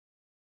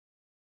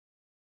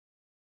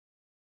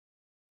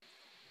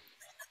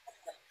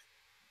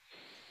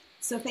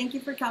So thank you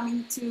for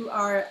coming to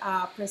our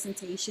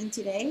presentation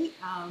today.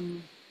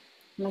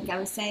 Like I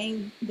was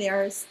saying,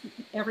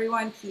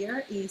 everyone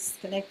here is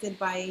connected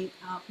by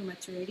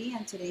prematurity,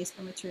 and today is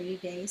Prematurity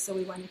Day. So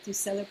we wanted to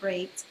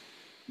celebrate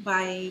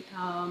by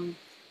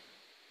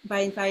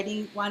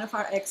inviting one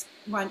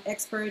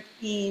expert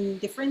in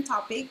different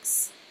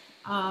topics.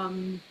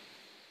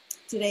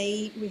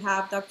 Today we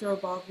have Dr.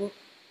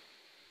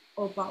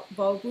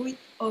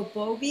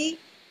 Oboubi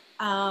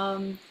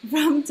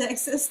from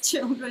Texas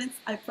Children's.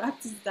 I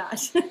practiced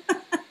that.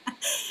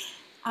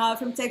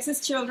 From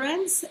Texas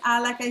Children's.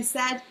 Like I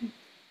said,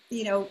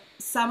 you know,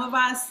 some of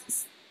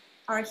us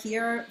are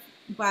here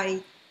by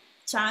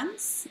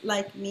chance,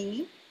 like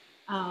me.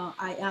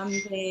 I am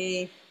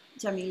the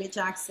Jamila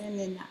Jackson,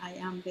 and I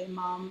am the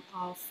mom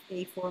of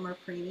a former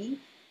preemie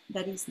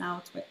that is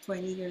now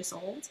 20 years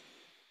old.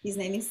 His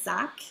name is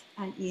Zaky,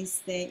 and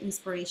is the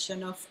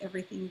inspiration of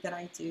everything that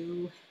I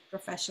do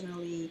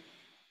professionally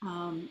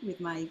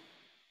with my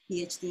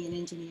PhD in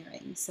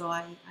engineering. So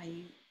I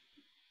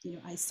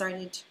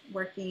started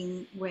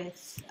working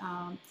with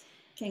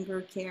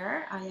kangaroo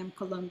care. I am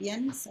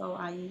Colombian, so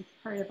I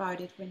heard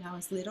about it when I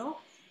was little.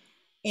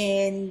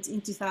 And in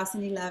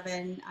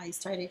 2011, I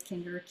started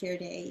Kangaroo Care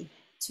Day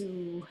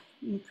to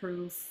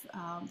improve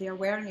the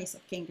awareness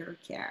of kangaroo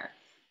care.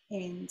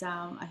 And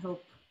I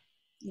hope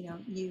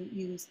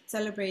you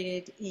celebrate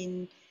it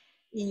in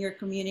your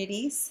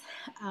communities.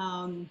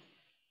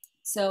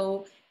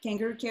 So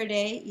Kangaroo Care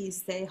Day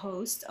is the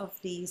host of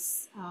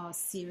this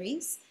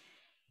series,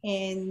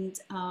 and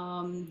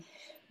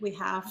we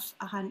have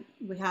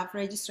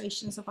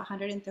registrations of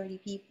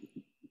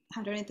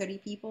 130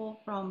 people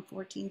from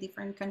 14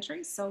 different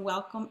countries. So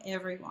welcome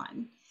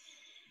everyone.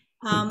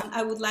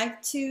 I would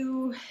like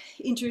to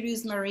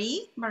introduce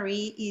Marie.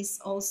 Marie is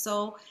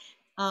also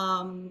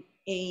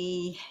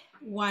a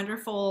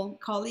wonderful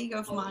colleague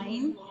of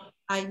mine.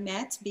 I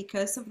met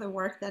because of the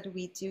work that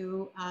we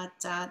do at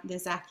the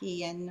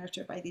Zaky and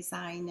Nurture by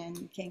Design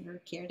and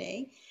Kangaroo Care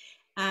Day.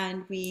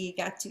 And we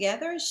got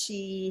together.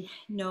 She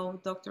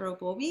know Dr.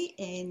 Oboubi,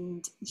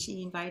 and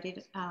she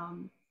invited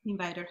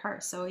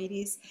her. So it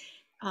is,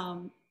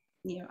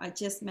 I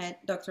just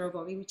met Dr.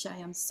 Oboubi, which I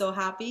am so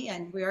happy.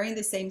 And we are in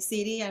the same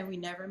city, and we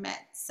never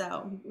met.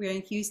 So we're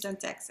in Houston,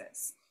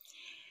 Texas.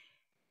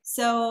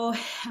 So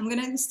I'm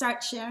gonna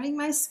start sharing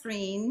my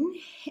screen,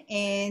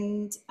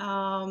 and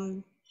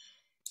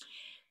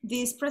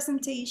this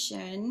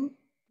presentation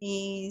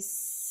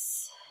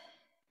is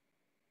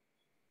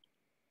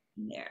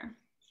there.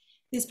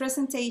 This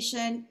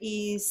presentation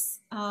is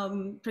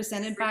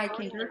presented by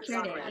Kangaroo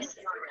Care Day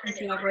in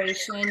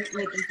collaboration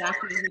with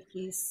Zaky, which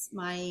is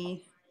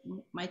my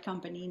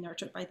company,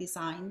 Nurtured by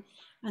Design,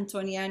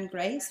 Antonia and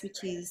Grace,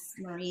 which is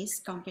Marie's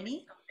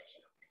company,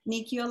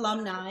 NICU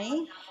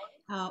Alumni.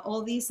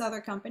 All these other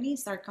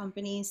companies are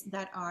companies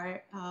that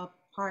are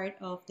part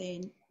of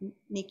the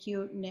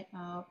NICU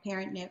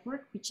parent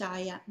network, which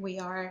we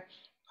are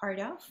part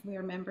of, we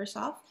are members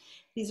of.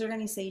 These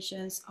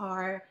organizations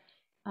are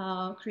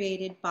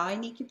created by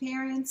NICU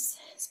parents,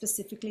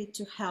 specifically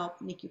to help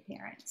NICU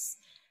parents.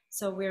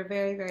 So we're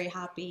very, very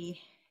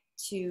happy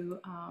to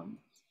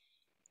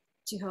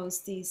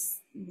host this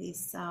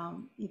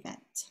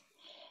event.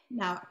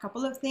 Now, a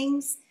couple of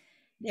things.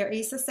 There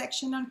is a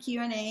section on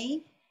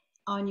Q&A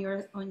on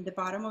the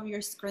bottom of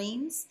your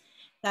screens.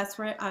 That's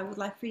where I would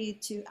like for you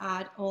to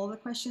add all the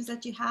questions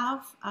that you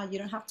have. You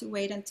don't have to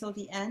wait until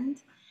the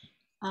end.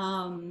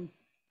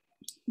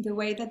 The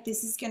way that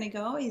this is going to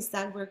go is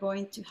that we're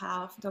going to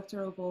have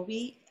Dr.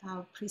 Oboubi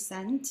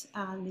present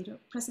a little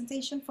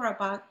presentation for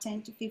about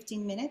 10 to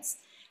 15 minutes,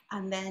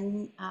 and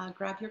then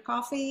grab your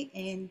coffee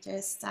and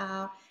just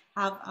have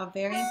a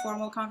very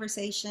informal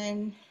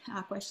conversation,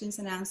 questions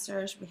and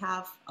answers. We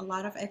have a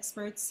lot of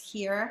experts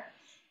here,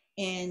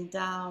 and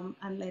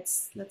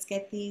let's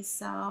get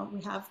these.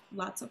 We have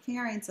lots of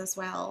parents as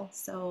well,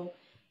 so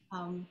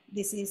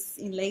this is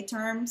in lay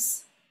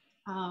terms.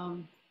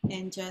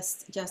 And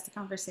just a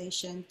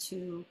conversation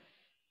to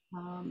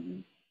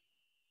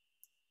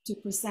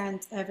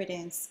present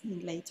evidence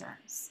in lay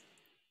terms.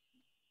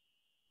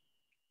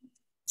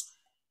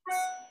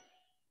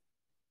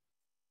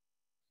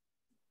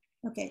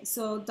 Okay,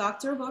 so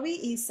Dr.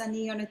 Oboubi is a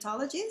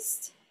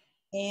neonatologist,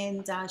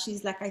 and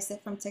she's, like I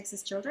said, from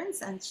Texas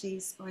Children's, and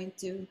she's going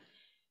to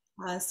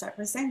start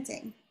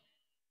presenting.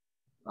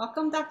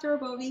 Welcome, Dr.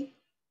 Oboubi.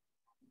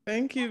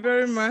 Thank you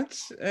very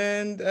much,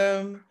 and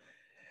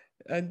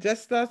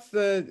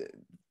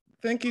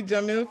thank you,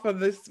 Jamil, for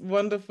this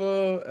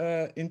wonderful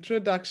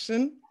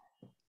introduction.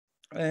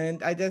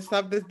 And I just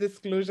have this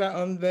disclosure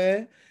on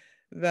there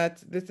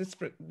that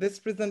this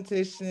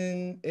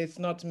presentation is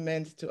not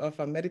meant to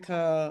offer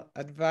medical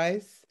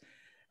advice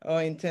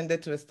or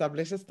intended to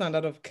establish a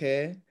standard of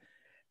care.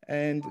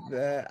 And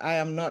I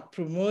am not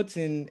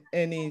promoting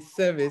any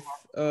service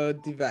or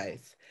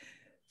device.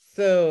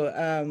 So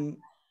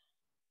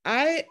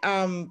I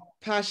am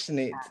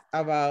passionate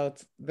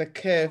about the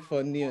care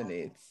for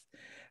neonates.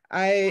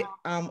 I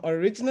am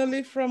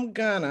originally from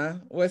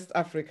Ghana, West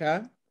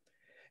Africa,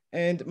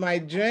 And my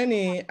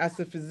journey as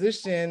a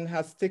physician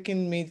has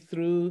taken me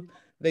through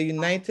the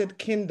United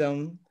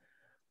Kingdom,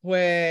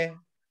 where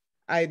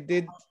I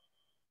did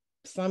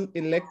some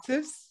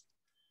electives,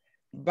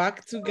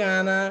 back to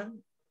Ghana,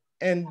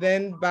 and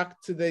then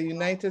back to the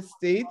United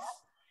States.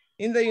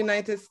 In the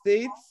United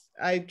States,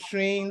 I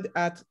trained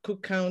at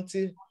Cook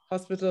County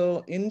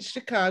Hospital in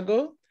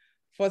Chicago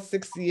for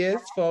 6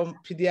 years for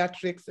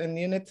pediatrics and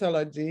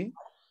neonatology.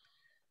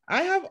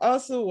 I have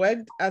also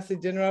worked as a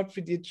general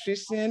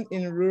pediatrician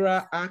in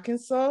rural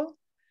Arkansas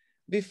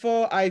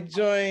before I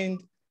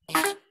joined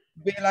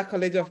Baylor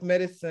College of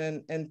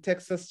Medicine and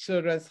Texas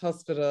Children's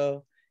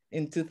Hospital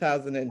in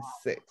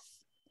 2006.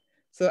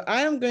 So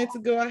I am going to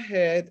go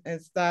ahead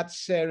and start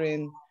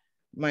sharing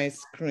my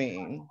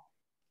screen.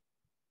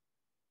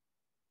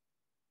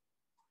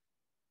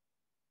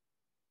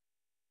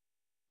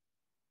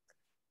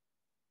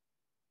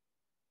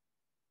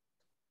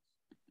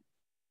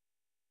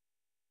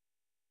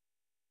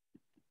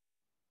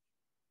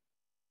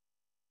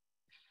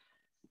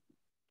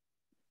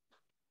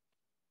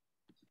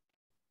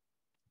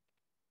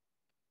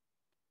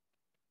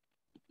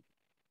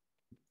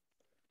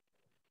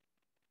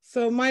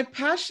 So my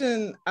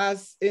passion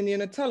as a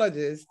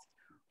neonatologist,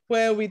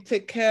 where we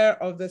take care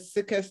of the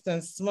sickest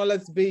and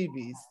smallest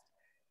babies,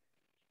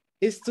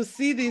 is to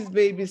see these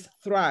babies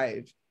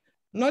thrive,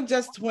 not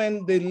just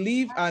when they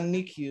leave our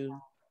NICU,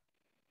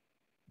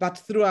 but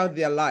throughout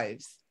their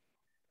lives.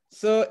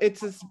 So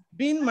it has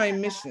been my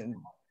mission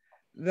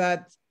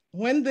that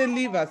when they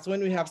leave us,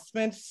 when we have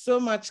spent so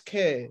much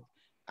care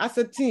as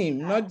a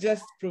team, not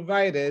just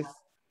providers,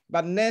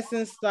 but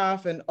nursing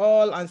staff and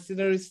all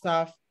ancillary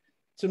staff,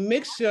 to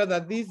make sure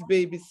that these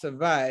babies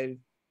survive,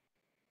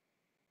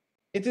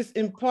 it is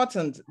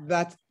important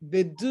that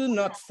they do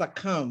not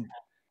succumb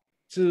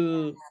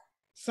to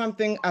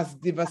something as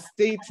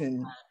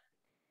devastating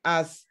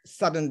as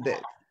sudden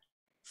death,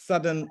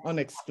 sudden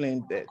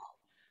unexplained death.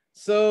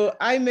 So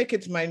I make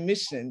it my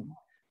mission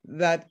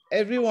that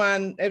every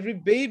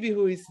baby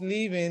who is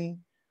leaving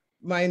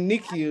my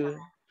NICU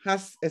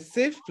has a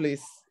safe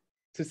place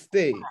to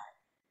stay.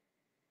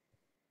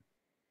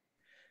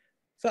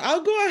 So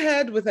I'll go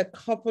ahead with a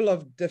couple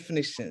of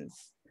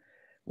definitions.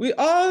 We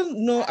all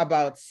know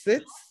about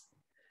SIDS,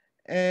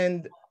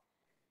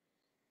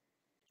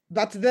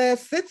 but the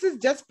SIDS is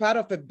just part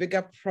of a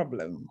bigger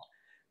problem.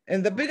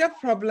 And the bigger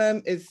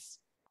problem is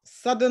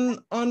sudden,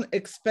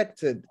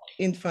 unexpected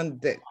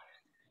infant death.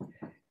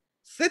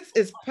 SIDS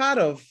is part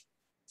of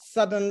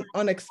sudden,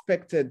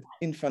 unexpected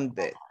infant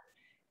death.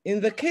 In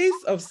the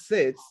case of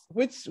SIDS,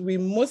 which we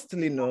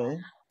mostly know,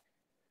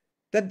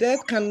 the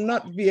death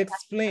cannot be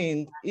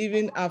explained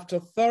even after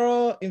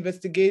thorough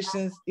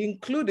investigations,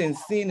 including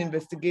scene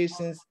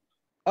investigations,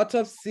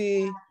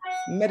 autopsy,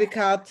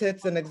 medical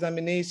tests and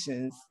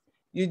examinations.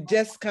 You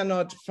just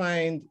cannot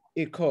find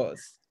a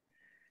cause.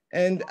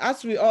 And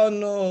as we all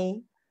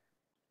know,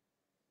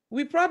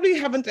 we probably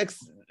haven't,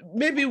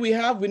 maybe we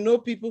know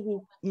people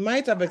who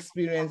might have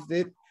experienced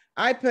it.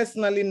 I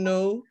personally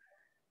know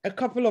a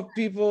couple of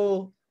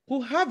people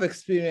who have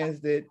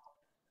experienced it.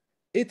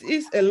 It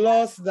is a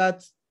loss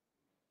that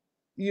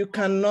you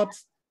cannot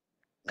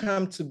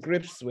come to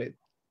grips with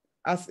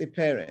as a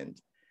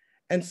parent.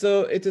 And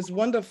so it is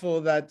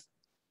wonderful that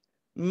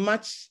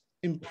much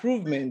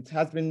improvement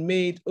has been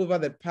made over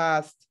the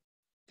past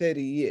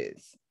 30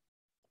 years.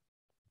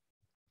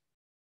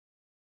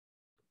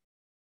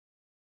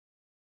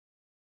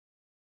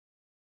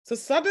 So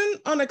sudden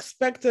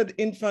unexpected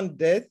infant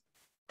death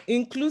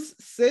includes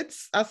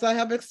SIDS, as I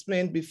have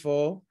explained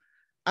before,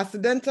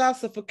 accidental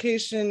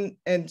suffocation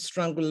and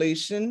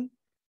strangulation,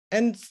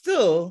 and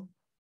still,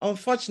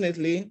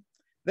 unfortunately,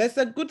 there's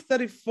a good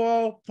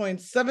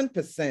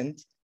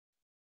 34.7%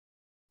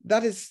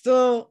 that is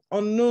still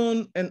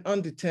unknown and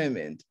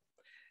undetermined.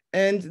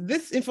 And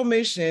this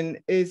information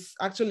is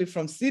actually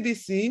from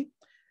CDC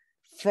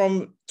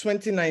from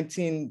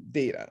 2019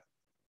 data.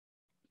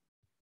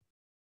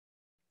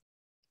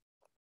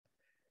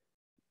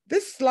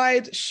 This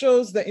slide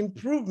shows the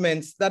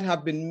improvements that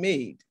have been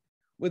made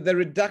with the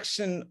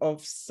reduction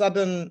of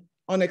sudden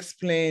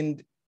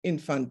unexplained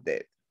infant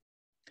death.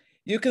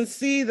 You can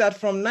see that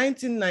from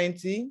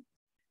 1990,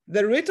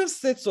 the rate of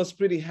SIDS was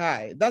pretty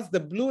high. That's the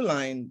blue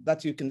line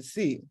that you can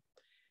see.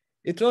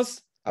 It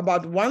was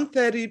about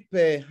 130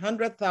 per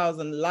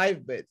 100,000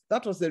 live births.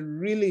 That was a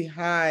really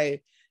high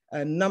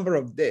number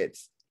of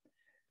deaths.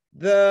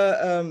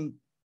 The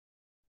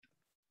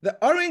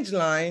orange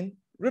line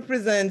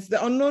represents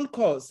the unknown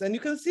cause, and you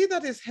can see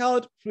that it's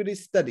held pretty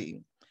steady.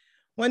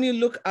 When you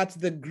look at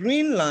the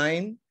green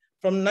line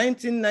from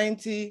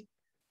 1990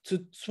 to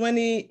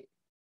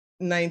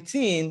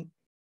 2019,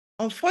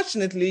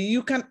 unfortunately,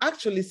 you can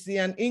actually see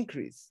an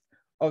increase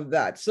of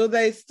that. So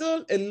there is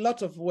still a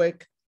lot of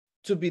work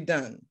to be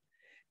done.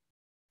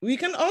 We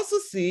can also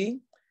see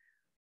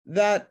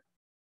that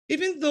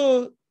even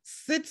though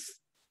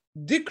SIDS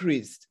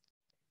decreased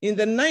in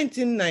the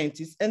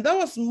 1990s, and that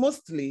was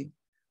mostly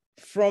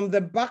from the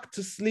Back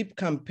to Sleep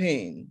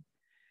campaign.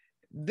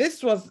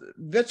 This was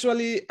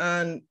virtually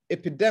an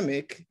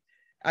epidemic,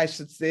 I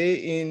should say,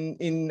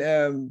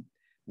 in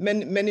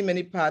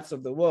many parts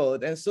of the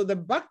world. And so the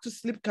Back to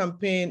Sleep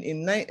campaign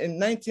in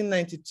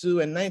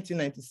 1992 and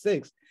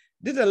 1996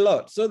 did a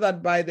lot, so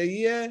that by the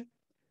year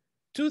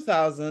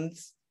 2000,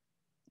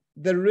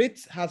 the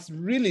rate has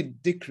really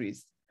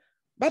decreased,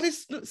 but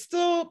it's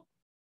still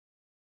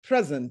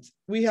present.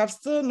 We have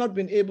still not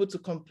been able to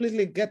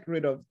completely get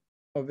rid of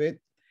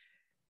it.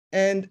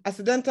 And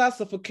accidental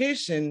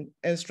suffocation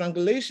and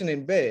strangulation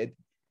in bed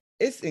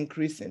is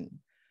increasing.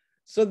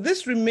 So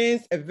this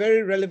remains a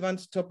very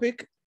relevant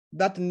topic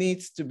that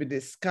needs to be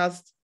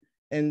discussed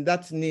and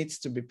that needs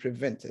to be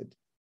prevented.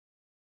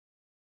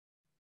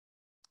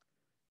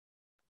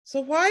 So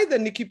why the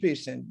NICU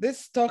patient?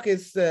 This talk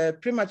is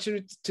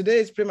prematurity. Today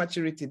is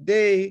Prematurity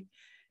Day,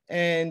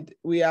 and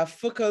we are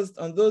focused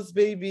on those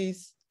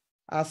babies,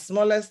 our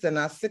smallest and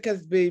our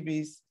sickest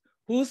babies,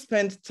 who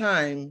spend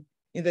time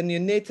in the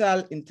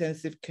neonatal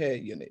intensive care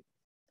unit.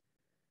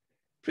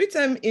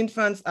 Preterm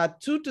infants are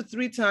 2 to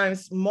 3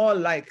 times more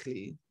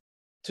likely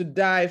to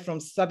die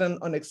from sudden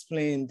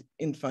unexplained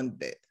infant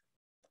death.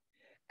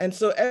 And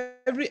so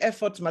every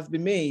effort must be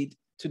made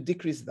to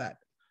decrease that.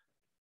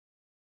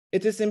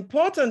 It is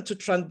important to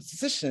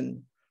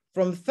transition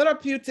from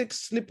therapeutic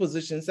sleep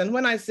positions. And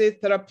when I say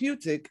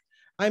therapeutic,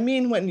 I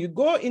mean when you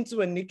go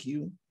into a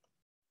NICU,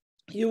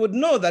 you would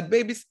know that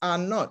babies are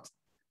not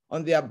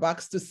on their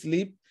backs to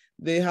sleep.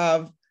 They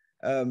have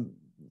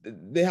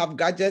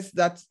gadgets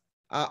that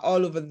are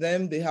all over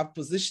them. They have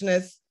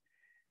positioners.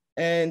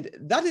 And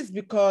that is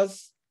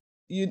because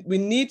we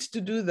need to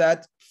do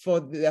that for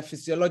their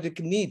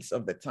physiologic needs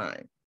of the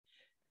time.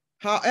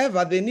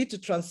 However, they need to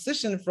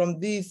transition from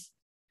these,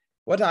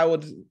 what I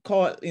would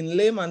call in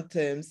layman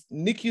terms,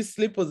 NICU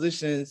sleep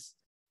positions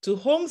to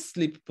home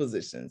sleep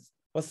positions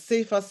or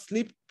safer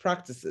sleep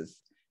practices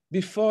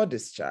before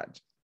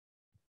discharge.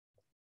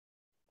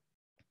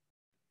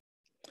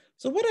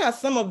 So what are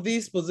some of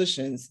these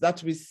positions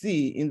that we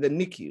see in the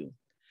NICU?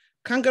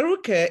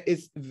 Kangaroo care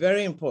is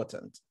very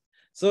important.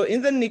 So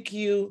in the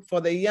NICU,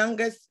 for the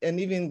youngest and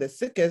even the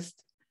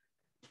sickest,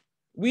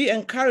 we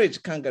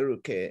encourage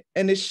kangaroo care,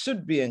 and it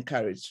should be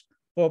encouraged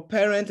for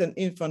parent and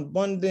infant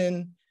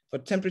bonding, for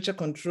temperature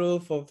control,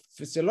 for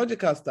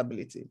physiological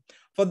stability.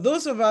 For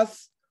those of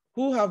us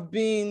who have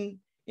been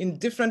in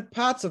different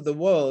parts of the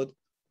world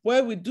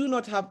where we do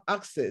not have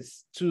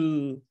access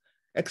to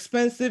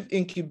expensive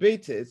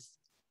incubators,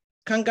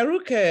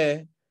 kangaroo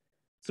care,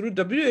 through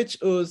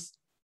WHO's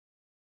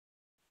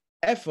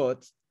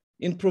effort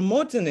in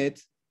promoting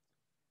it,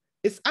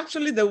 is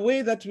actually the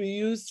way that we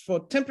use for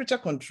temperature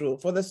control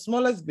for the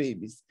smallest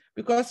babies,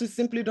 because we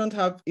simply don't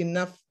have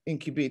enough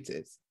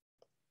incubators.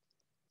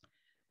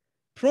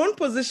 Prone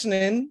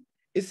positioning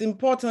is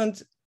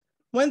important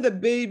when the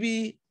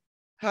baby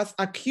has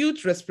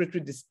acute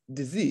respiratory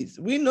disease.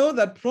 We know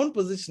that prone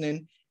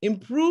positioning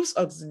improves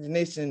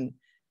oxygenation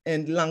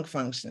and lung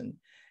function.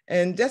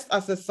 And just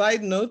as a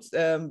side note,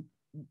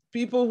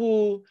 people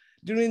who,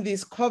 during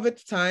these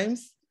COVID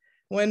times,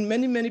 when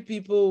many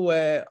people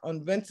were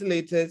on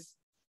ventilators,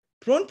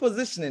 prone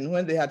positioning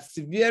when they had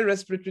severe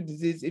respiratory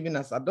disease, even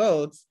as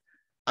adults,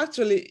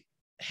 actually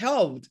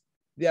helped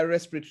their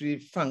respiratory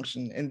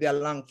function and their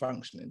lung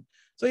functioning.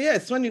 So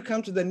yes, when you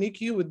come to the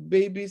NICU with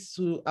babies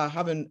who are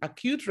having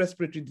acute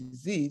respiratory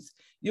disease,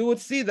 you would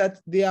see that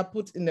they are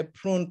put in a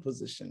prone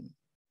position.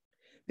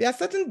 There are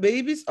certain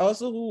babies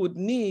also who would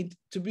need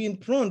to be in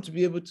prone to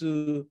be able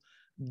to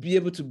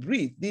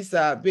breathe. These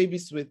are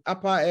babies with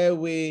upper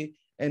airway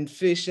and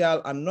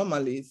facial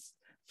anomalies.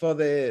 For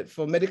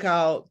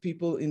medical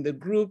people in the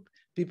group,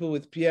 people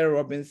with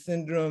Pierre-Robin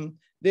syndrome,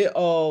 they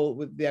all,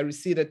 with their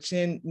receded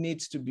chin, need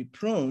to be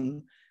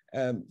prone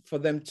for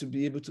them to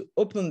be able to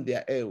open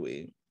their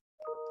airway.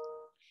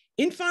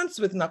 Infants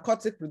with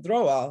narcotic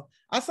withdrawal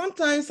are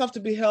sometimes have to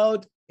be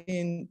held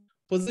in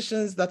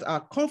positions that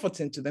are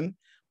comforting to them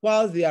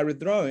while they are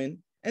withdrawing,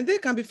 and they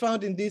can be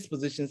found in these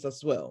positions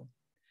as well.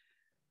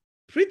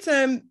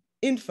 Preterm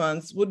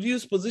infants would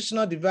use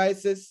positional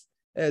devices,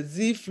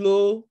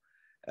 Z-Flow,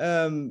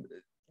 to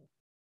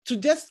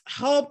just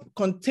help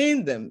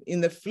contain them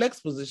in the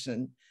flex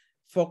position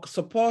for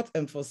support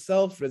and for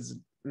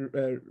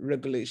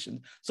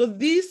self-regulation. So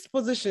these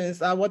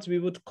positions are what we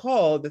would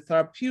call the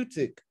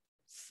therapeutic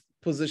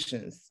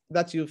positions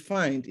that you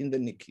find in the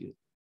NICU.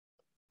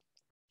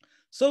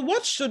 So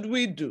what should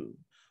we do?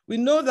 We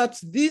know that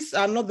these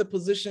are not the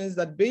positions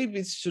that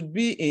babies should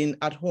be in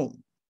at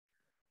home.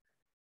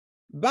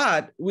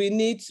 But we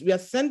are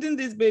sending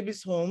these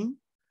babies home.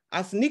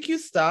 As NICU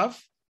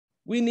staff,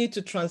 we need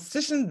to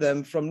transition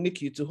them from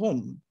NICU to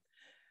home.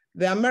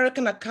 The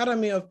American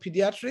Academy of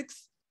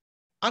Pediatrics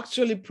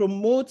actually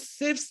promotes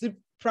safe sleep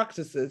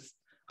practices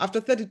after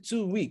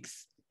 32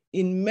 weeks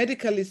in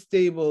medically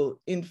stable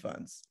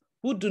infants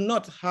who do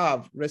not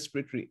have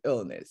respiratory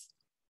illness.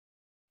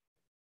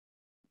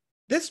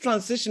 This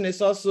transition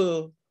is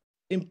also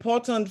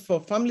important for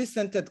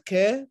family-centered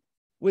care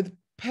with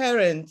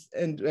parents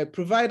and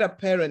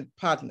provider-parent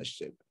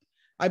partnership.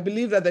 I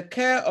believe that the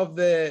care of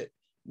the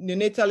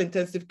neonatal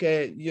intensive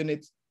care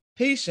unit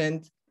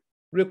patient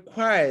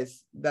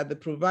requires that the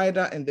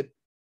provider and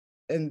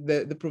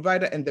the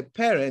provider and the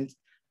parent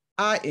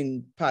are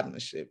in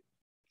partnership.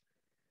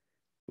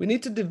 We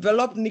need to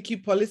develop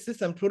NICU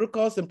policies and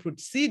protocols and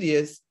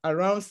procedures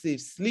around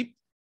safe sleep,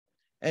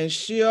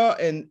 ensure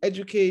and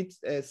educate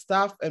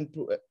staff and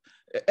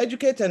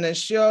educate and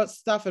ensure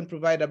staff and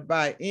provider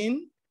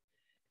buy-in,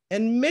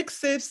 and make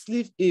safe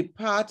sleep a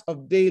part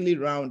of daily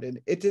rounding.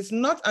 It is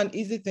not an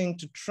easy thing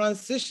to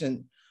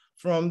transition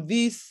from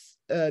these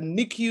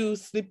NICU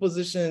sleep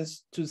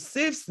positions to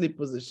safe sleep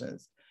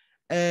positions.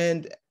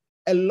 And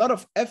a lot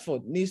of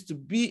effort needs to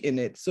be in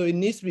it. So it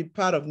needs to be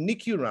part of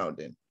NICU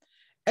rounding.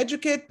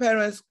 Educate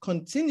parents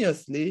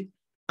continuously,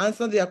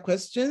 answer their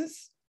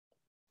questions,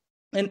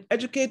 and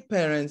educate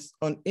parents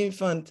on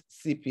infant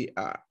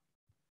CPR.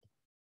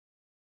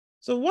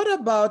 So what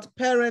about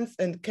parents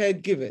and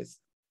caregivers?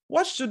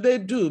 What should they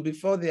do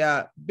before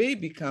their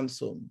baby comes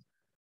home?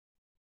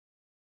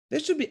 They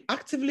should be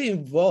actively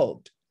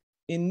involved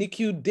in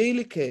NICU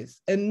daily care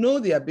and know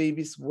their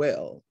babies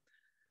well.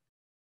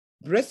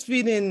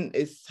 Breastfeeding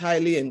is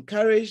highly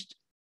encouraged.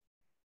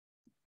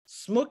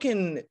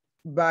 Smoking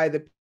by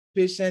the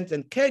patients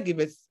and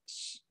caregivers,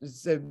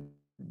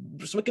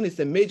 smoking is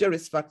a major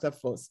risk factor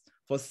for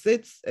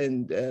SIDS,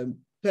 and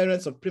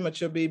parents of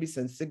premature babies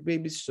and sick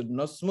babies should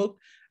not smoke.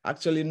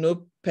 Actually,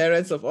 no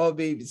parents of all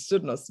babies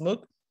should not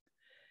smoke.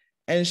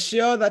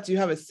 Ensure that you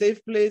have a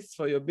safe place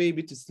for your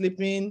baby to sleep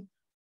in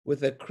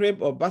with a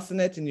crib or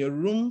bassinet in your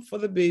room for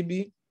the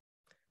baby.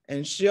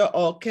 Ensure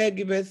all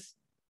caregivers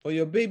for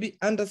your baby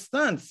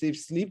understand safe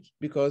sleep,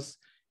 because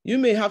you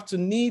may have to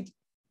need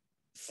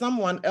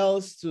someone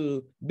else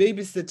to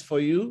babysit for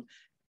you,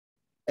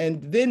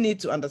 and they need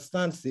to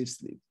understand safe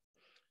sleep.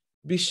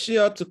 Be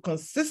sure to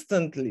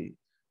consistently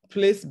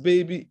place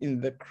baby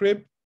in the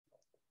crib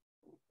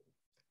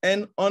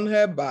and on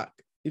her back.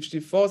 If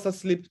she falls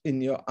asleep in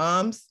your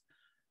arms,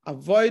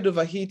 avoid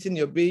overheating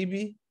your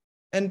baby,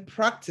 and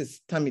practice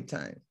tummy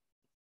time.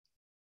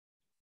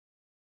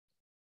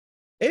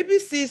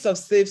 ABCs of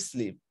safe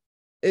sleep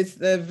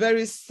is a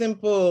very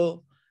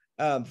simple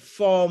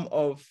form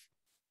of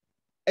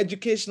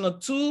educational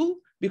tool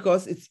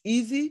because it's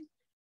easy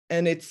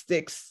and it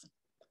sticks.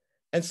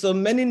 And so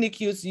many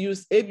NICUs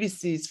use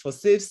ABCs for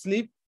safe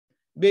sleep.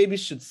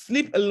 Babies should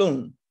sleep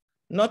alone,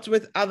 not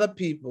with other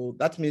people.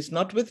 That means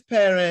not with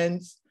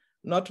parents,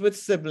 not with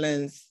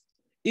siblings,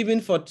 even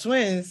for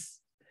twins,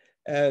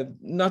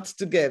 not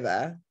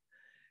together,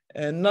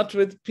 not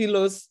with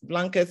pillows,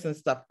 blankets, and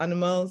stuffed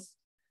animals.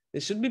 They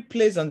should be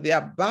placed on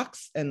their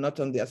backs and not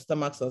on their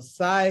stomachs or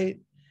side.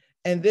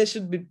 And they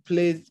should be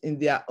placed in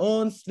their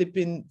own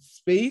sleeping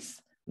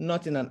space,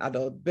 not in an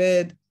adult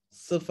bed,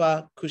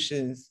 sofa,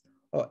 cushions,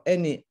 or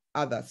any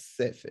other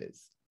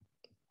surface.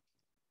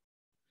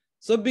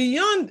 So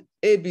beyond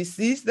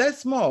ABCs,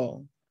 that's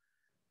more.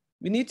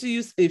 We need to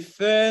use a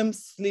firm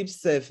sleep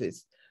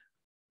surface.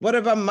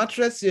 Whatever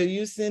mattress you're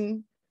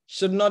using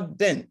should not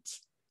dent,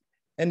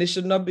 and it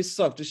should not be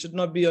soft. It should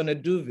not be on a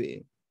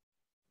duvet.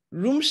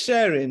 Room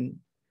sharing,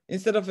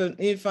 instead of an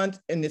infant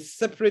in a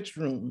separate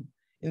room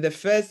in the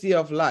first year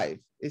of life,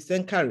 is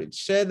encouraged.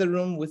 Share the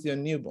room with your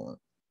newborn.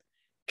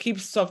 Keep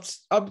soft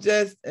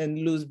objects and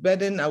loose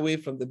bedding away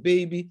from the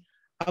baby.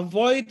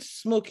 Avoid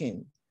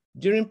smoking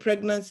during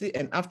pregnancy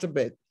and after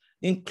birth,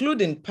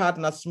 including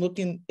partner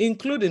smoking,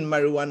 including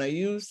marijuana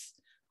use,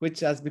 which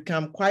has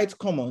become quite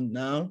common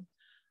now.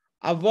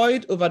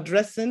 Avoid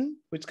overdressing,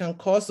 which can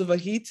cause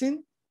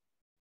overheating.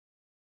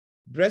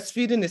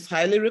 Breastfeeding is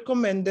highly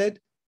recommended.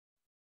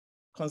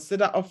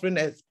 Consider offering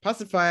a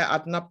pacifier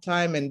at nap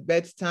time and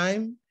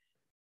bedtime.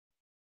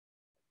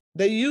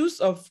 The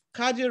use of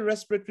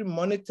cardiorespiratory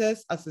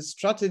monitors as a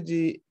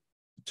strategy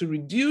to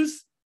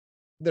reduce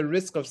the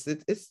risk of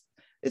SIDS,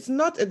 it's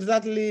not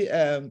exactly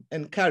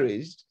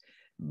encouraged,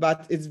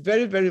 but it's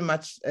very, very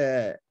much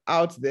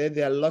out there.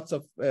 There are lots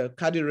of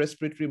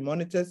cardiorespiratory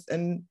monitors,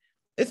 and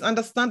it's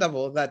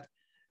understandable that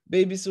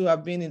babies who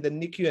have been in the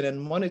NICU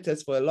and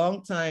monitors for a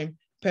long time,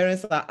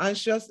 parents are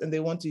anxious and they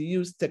want to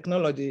use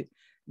technology.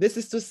 This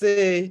is to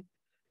say,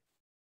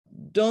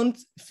 don't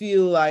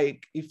feel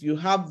like if you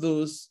have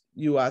those,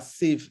 you are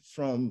safe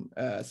from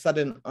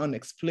sudden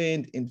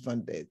unexplained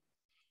infant death.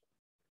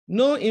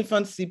 Know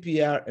infant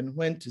CPR and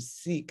when to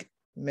seek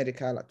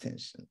medical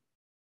attention.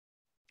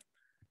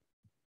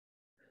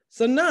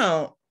 So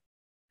now,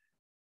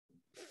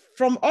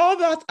 from all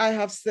that I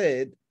have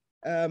said,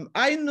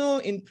 I know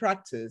in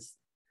practice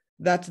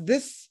that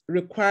this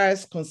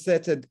requires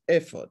concerted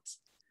effort.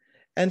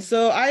 And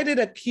so I did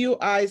a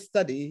QI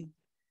study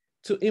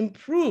to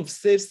improve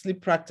safe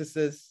sleep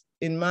practices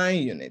in my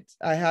unit.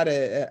 I had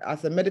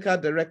as a medical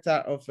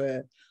director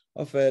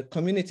of a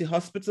community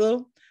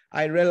hospital,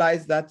 I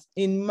realized that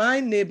in my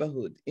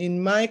neighborhood,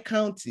 in my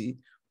county,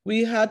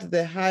 we had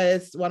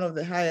one of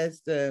the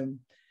highest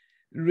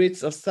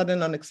rates of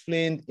sudden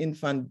unexplained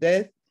infant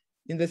death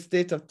in the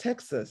state of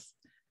Texas.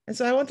 And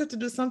so I wanted to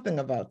do something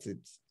about it.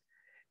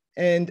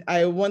 And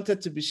I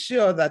wanted to be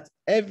sure that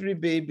every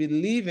baby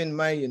leaving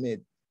my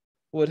unit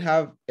would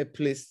have a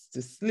place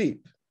to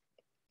sleep.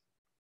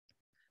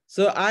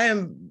 So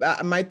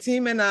my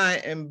team and I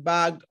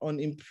embarked on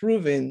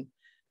improving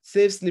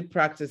safe sleep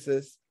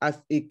practices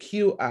as a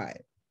QI.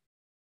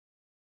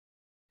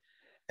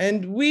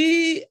 And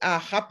we are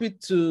happy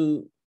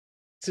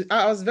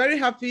I was very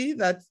happy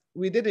that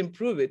we did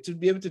improve it to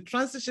be able to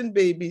transition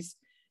babies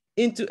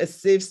into a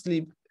safe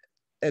sleep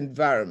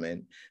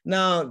environment.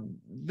 Now,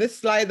 this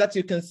slide that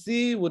you can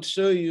see would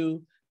show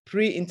you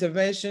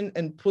pre-intervention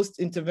and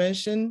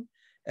post-intervention.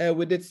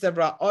 We did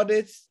several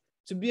audits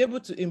to be able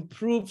to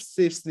improve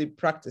safe sleep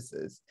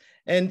practices.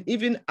 And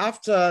even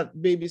after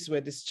babies were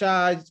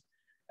discharged,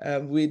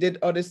 we did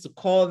audits to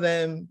call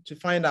them to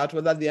find out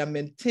whether they are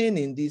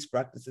maintaining these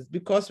practices,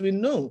 because we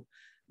know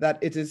that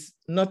it is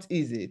not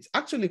easy. It's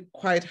actually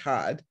quite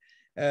hard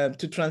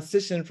to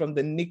transition from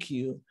the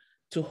NICU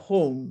to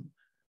home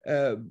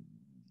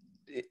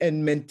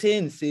and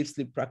maintain safe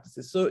sleep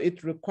practices. So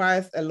it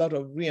requires a lot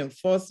of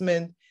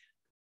reinforcement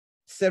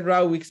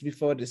several weeks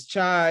before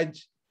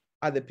discharge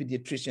at the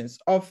pediatrician's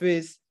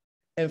office,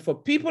 and for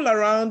people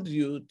around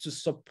you to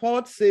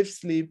support safe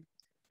sleep,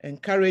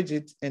 encourage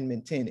it, and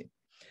maintain it.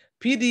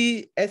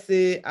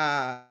 PDSA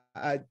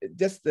are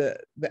just the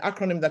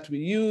acronym that we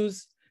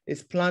use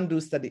is Plan,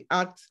 Do, Study,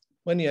 Act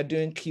when you're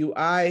doing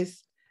QIs.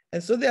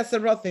 And so there are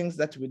several things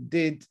that we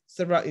did,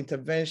 several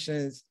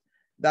interventions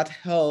that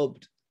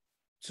helped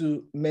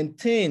to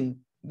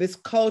maintain this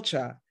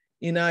culture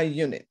in our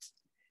unit,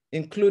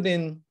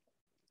 including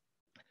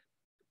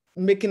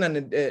making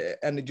an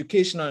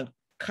educational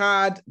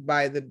card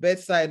by the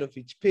bedside of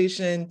each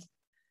patient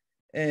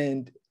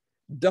and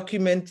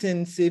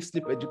documenting safe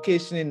sleep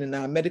education in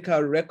our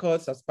medical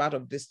records as part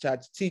of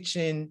discharge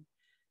teaching,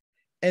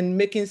 and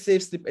making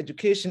safe sleep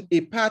education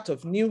a part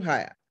of new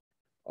hire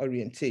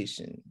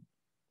orientation.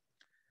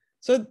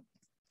 So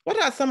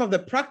what are some of the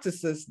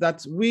practices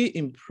that we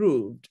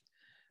improved?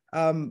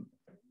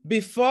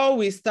 Before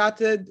we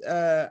started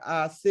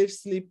our safe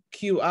sleep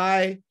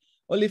QI,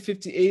 only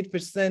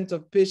 58%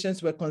 of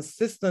patients were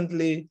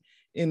consistently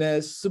in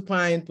a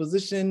supine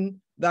position.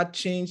 That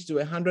changed to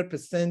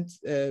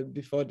 100%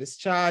 before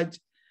discharge.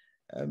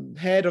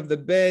 Head of the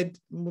bed,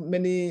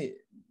 many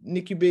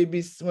NICU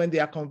babies, when they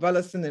are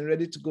convalescent and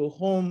ready to go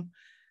home,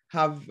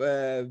 have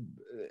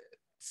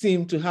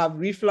seem to have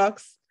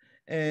reflux,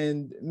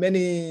 and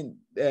many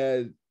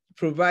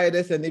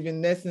providers and even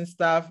nursing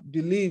staff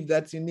believe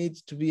that you need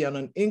to be on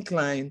an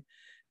incline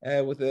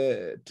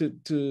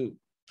to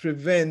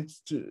prevent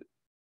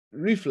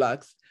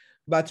reflux.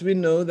 But we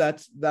know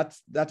that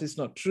is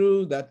not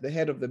true, that the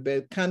head of the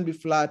bed can be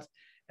flat.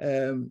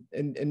 A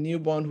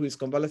newborn who is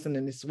convalescent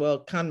and is well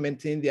can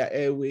maintain their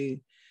airway.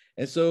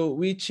 And so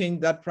we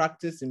changed that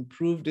practice,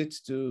 improved it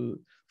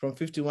from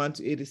 51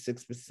 to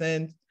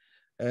 86%.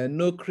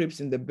 No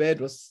cribs in the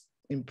bed was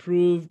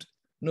improved.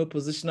 No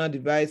positional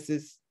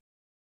devices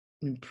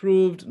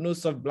improved. No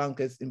soft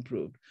blankets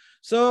improved.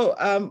 So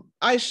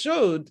I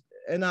showed,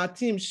 and our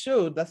team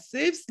showed, that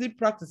safe sleep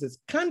practices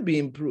can be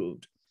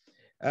improved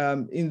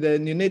in the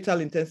neonatal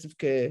intensive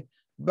care,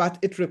 but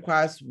it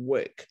requires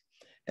work.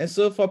 And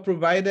so for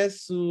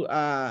providers who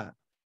are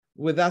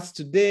with us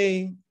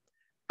today,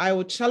 I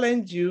would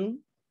challenge you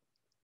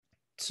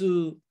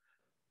to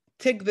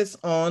take this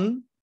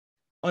on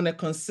a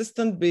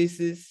consistent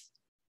basis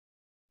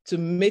to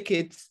make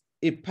it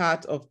a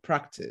part of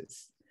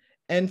practice.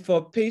 And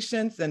for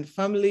patients and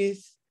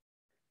families,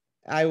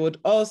 I would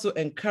also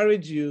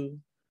encourage you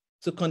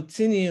to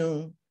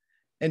continue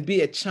and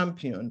be a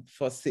champion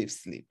for safe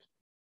sleep.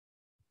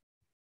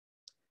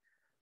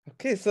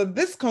 Okay, so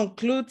this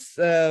concludes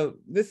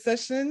this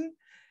session,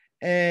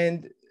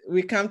 and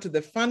we come to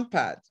the fun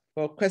part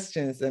for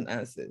questions and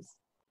answers.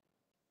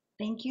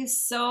 Thank you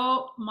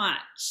so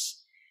much.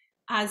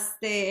 As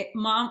the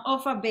mom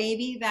of a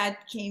baby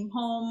that came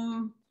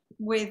home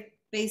with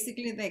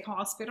basically the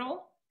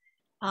hospital,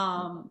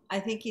 I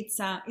think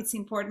it's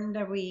important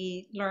that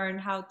we learn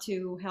how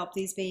to help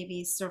these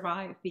babies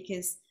survive,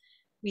 because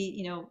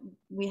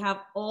we have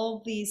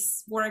all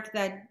this work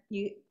that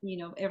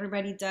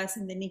everybody does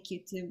in the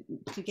NICU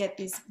to get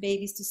these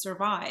babies to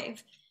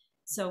survive.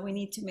 So we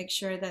need to make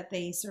sure that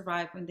they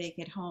survive when they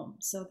get home.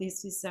 So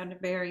this is a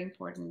very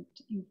important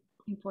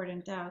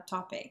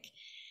topic.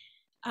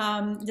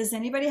 Does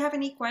anybody have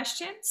any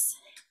questions?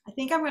 I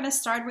think I'm going to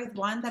start with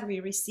one that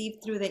we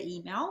received through the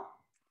email.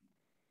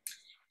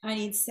 And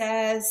it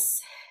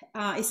says,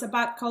 it's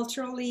about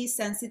culturally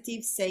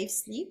sensitive safe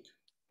sleep.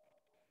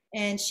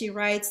 And she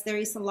writes, there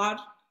is a lot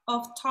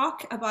of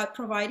talk about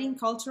providing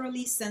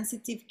culturally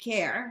sensitive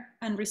care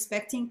and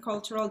respecting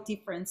cultural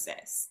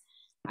differences.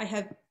 I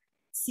have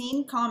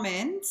seen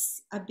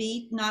comments, a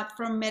bit not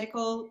from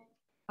medical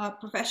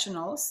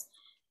professionals,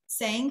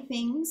 saying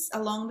things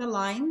along the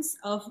lines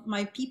of,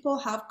 my people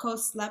have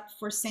co-slept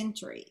for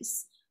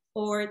centuries,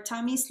 or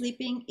tummy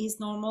sleeping is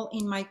normal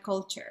in my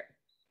culture.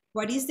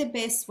 What is the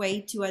best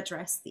way to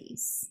address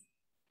these?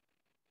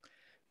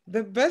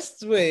 The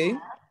best way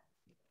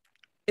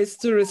is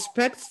to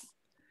respect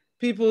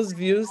people's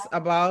views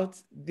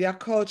about their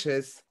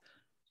cultures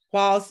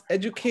whilst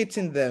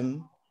educating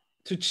them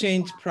to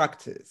change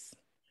practice.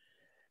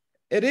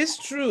 it is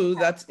true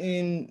that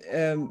in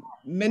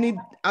many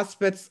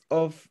aspects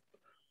of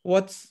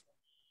what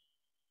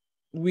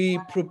we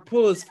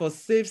propose for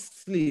safe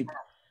sleep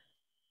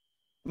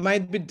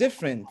might be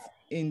different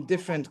in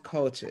different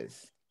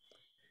cultures.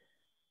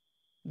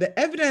 The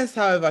evidence,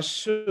 however,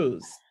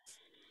 shows,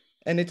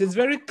 and it is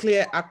very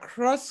clear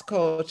across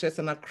cultures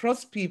and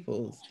across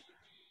peoples,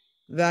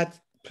 that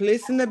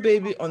placing a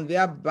baby on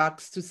their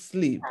backs to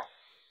sleep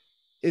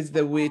is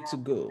the way to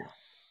go.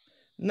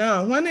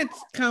 Now, when it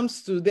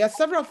comes to, there are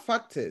several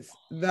factors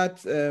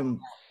that,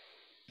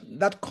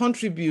 that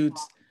contribute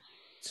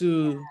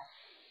to,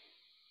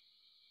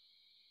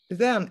 is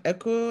there an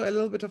echo, a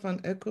little bit of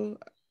an echo?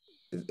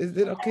 Is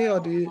it okay,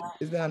 or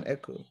is there an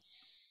echo?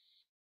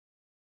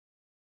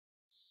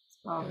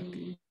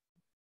 Okay.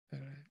 All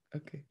right.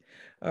 Okay.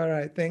 All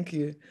right. Thank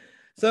you.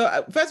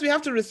 So first, we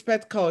have to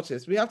respect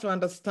cultures. We have to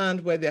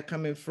understand where they're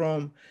coming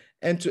from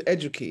and to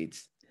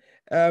educate.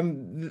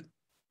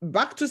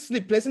 Back to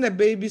sleep, placing a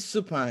baby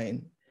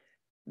supine,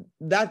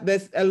 that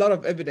there's a lot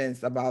of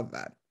evidence about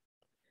that.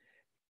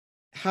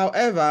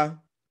 However,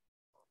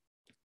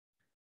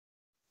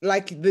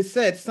 like they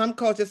said, some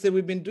cultures say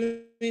we've been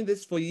doing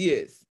this for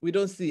years. We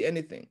don't see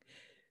anything.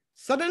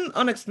 Sudden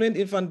unexplained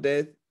infant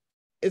death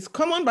is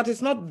common, but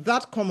it's not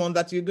that common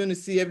that you're going to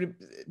see every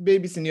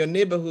babies in your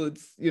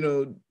neighborhoods, you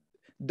know,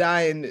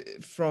 dying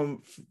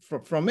from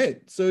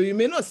it. So you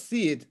may not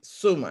see it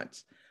so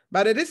much,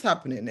 but it is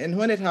happening. And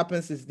when it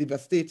happens, it's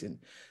devastating.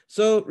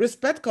 So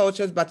respect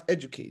cultures, but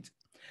educate.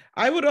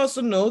 I would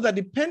also know that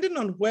depending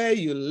on where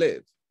you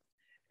live,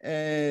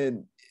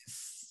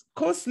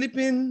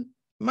 co-sleeping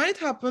might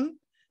happen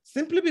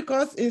simply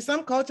because in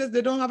some cultures,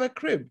 they don't have a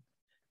crib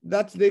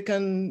that they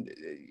can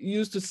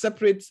use to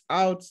separate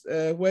out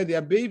where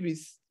their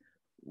babies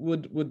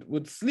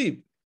would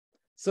sleep.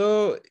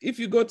 So if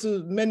you go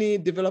to many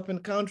developing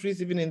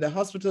countries, even in the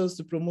hospitals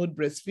to promote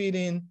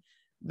breastfeeding,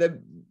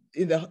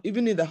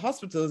 even in the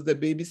hospitals, the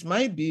babies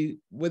might be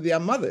with their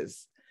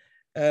mothers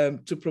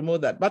to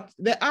promote that. But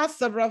there are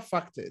several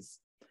factors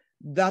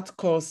that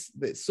cause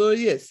this. So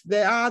yes,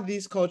 there are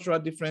these cultural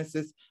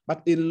differences,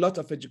 but a lot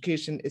of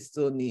education is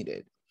still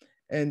needed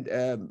and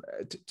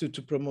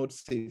to promote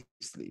safe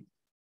sleep.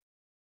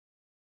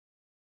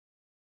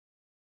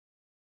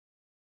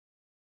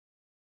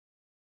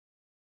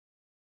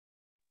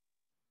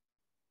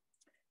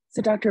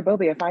 So Dr.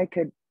 Oboubi, if I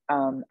could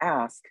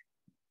ask,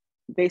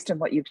 based on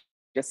what you've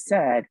just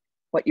said,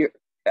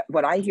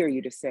 what I hear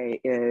you to say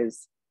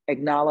is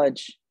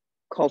acknowledge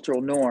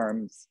cultural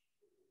norms,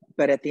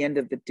 but at the end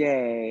of the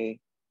day,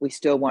 we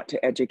still want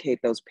to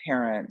educate those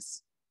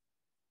parents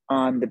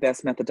on the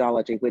best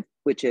methodology,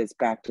 which is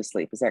back to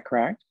sleep. Is that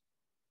correct?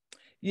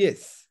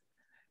 Yes.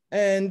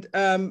 And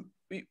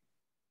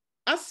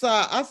as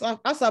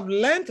I've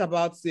learned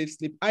about safe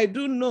sleep, I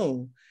do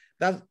know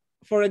that,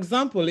 for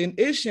example, in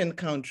Asian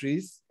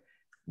countries,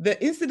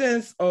 the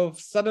incidence of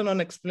sudden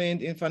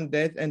unexplained infant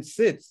death and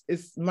SIDS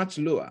is much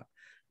lower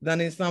than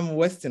in some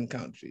Western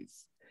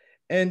countries.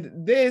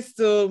 And they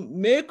still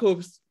may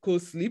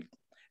co-sleep.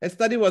 A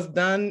study was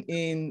done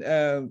in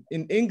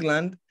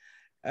England,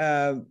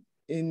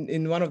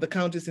 in one of the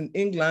counties in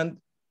England.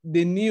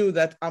 They knew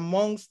that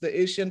amongst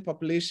the Asian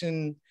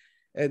population,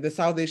 the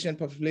South Asian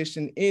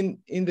population in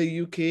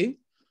the UK,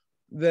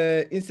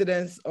 the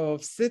incidence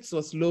of SIDS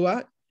was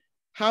lower.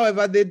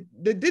 However, they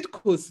did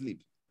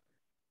co-sleep.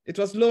 It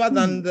was lower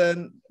than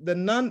the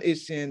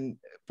non-Asian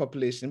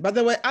population, but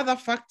there were other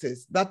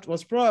factors that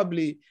was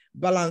probably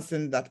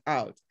balancing that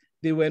out.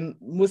 They were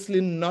mostly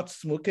not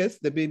smokers.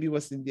 The baby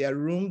was in their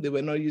room. They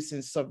were not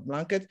using soft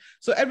blankets.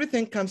 So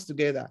everything comes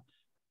together.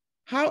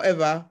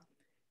 However,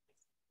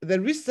 the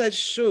research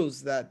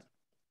shows that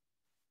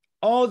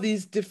all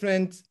these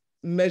different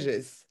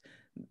measures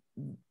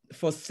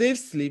for safe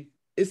sleep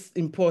is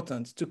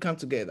important to come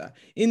together.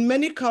 In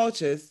many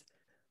cultures,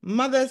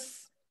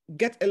 mothers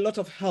get a lot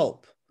of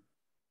help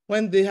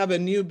when they have a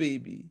new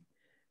baby.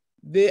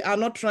 They are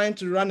not trying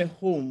to run a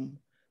home.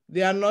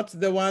 They are not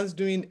the ones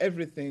doing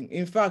everything.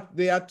 In fact,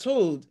 they are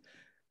told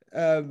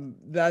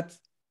that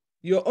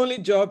your only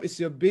job is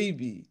your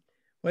baby.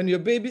 When your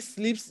baby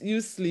sleeps,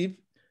 you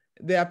sleep.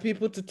 There are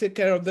people to take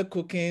care of the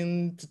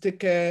cooking,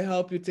 to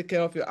help you take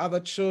care of your other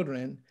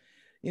children.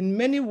 In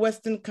many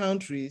Western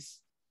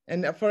countries,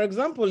 and for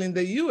example, in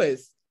the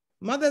US,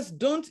 mothers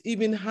don't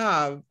even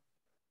have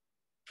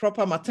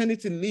proper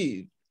maternity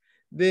leave.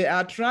 They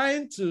are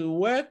trying to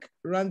work,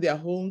 run their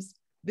homes.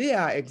 They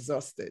are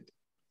exhausted.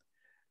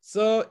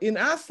 So in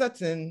our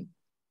setting,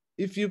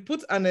 if you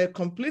put a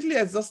completely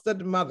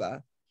exhausted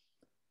mother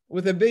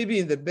with a baby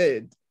in the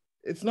bed,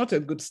 it's not a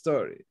good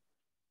story.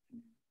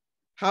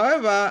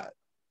 However,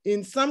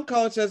 in some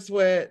cultures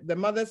where the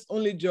mother's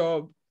only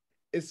job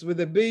is with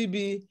the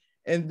baby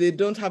and they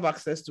don't have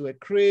access to a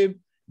crib,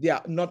 they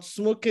are not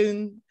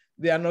smoking,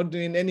 they are not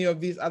doing any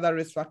of these other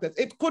risk factors,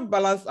 it could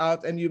balance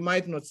out and you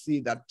might not see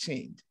that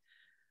change.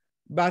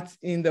 But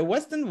in the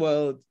Western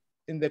world,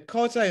 in the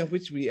culture in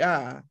which we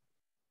are,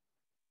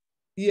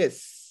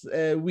 yes,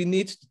 we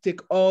need to take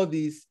all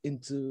these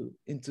into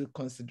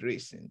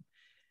consideration.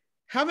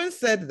 Having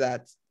said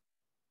that,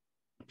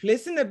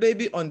 placing a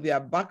baby on their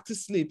back to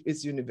sleep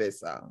is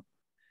universal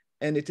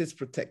and it is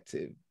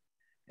protective.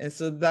 And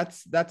so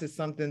that is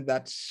something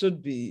that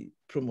should be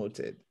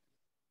promoted.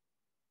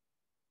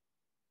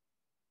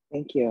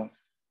 Thank you.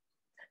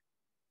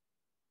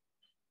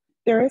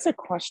 There is a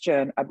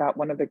question about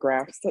one of the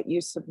graphs that you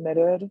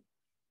submitted.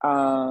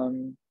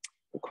 The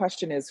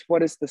question is,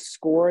 what is the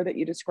score that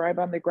you describe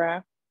on the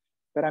graph?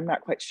 But I'm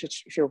not quite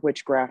sure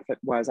which graph it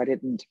was. I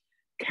didn't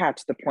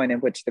catch the point in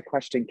which the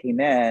question came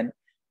in.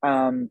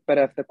 But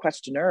if the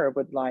questioner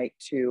would like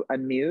to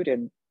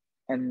unmute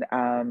and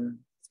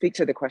speak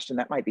to the question,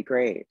 that might be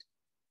great.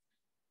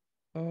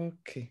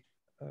 Okay,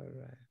 all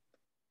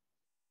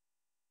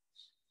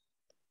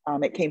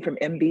right. It came from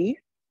MB.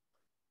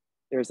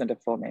 There isn't a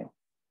full name.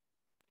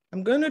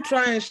 I'm going to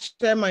try and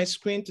share my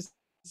screen to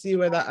see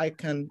whether I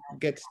can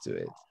get to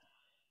it.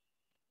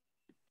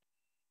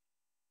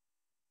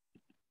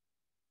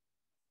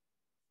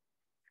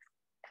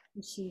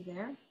 Is she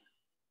there?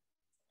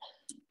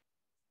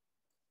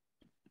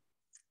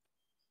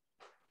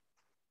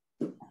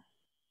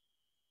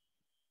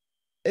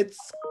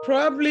 It's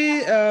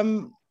probably,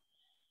 I'm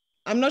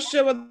not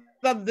sure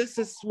whether this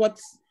is what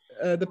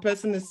the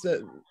person is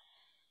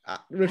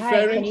referring to.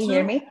 Hi, can you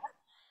hear me?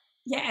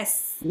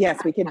 Yes. Yes,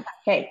 we can.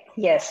 Okay,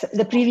 yes,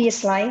 the previous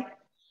slide.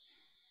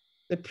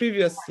 The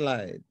previous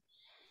slide.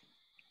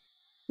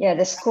 Yeah,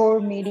 the score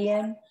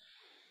median.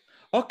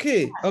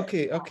 Okay.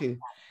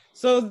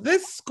 So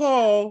this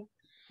score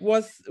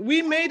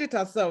we made it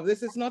ourselves.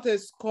 This is not a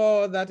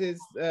score that is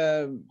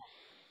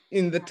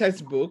in the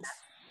textbooks.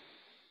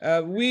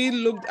 We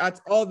looked at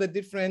all the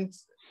different,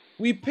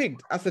 we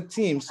picked as a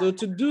team. So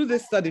to do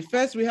this study,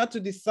 first we had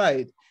to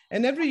decide,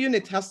 and every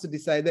unit has to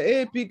decide. The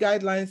AAP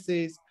guideline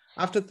says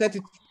after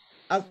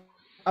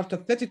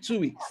 32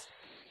 weeks.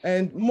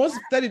 And most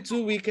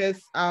 32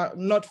 weekers are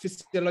not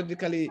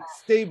physiologically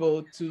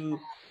stable to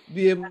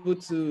be able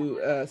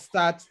to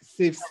start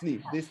safe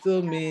sleep. They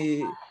still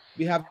may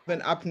be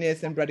having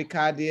apneas and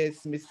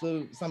bradycardias,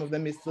 some of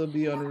them may still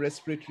be on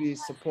respiratory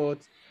support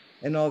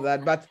and all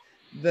that. But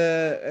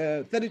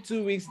the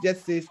 32 weeks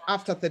just says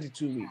after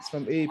 32 weeks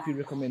from AAP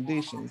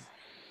recommendations.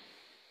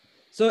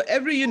 So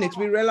every unit,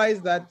 we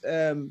realized that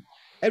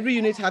every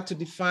unit had to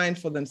define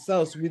for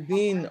themselves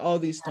within all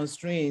these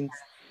constraints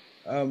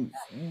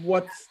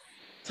what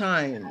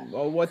time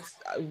or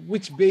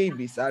which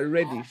babies are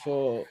ready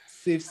for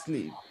safe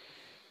sleep.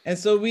 And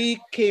so we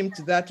came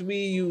to that. We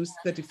used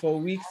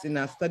 34 weeks in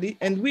our study,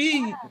 and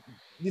we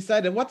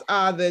decided what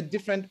are the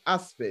different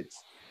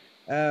aspects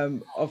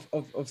of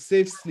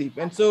safe sleep.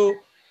 And so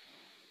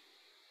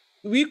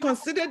we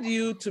considered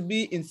you to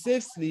be in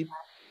safe sleep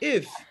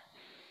if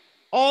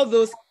all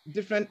those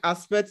different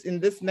aspects in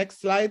this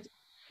next slide,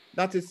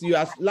 that is, you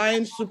are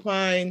lying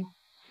supine,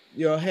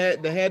 the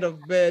head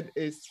of bed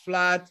is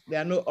flat,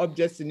 there are no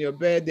objects in your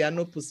bed, there are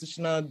no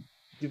positional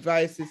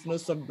devices, no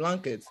soft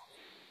blankets,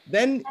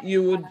 then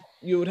you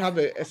would have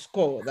a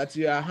score that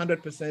you are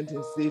 100%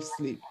 in safe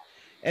sleep.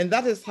 And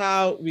that is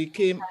how we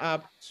came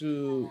up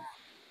to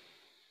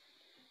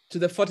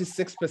the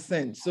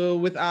 46%. So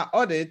with our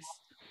audits,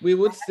 we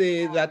would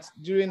say that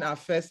during our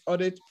first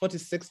audit,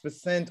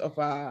 46% of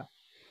our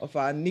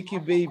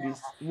NICU babies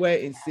were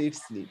in safe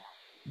sleep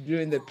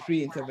during the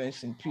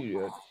pre-intervention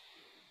period,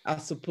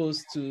 as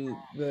opposed to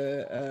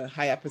the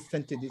higher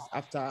percentages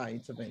after our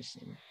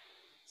intervention.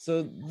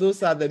 So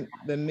those are the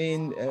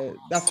main,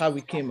 that's how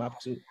we came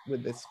up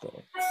with this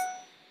score.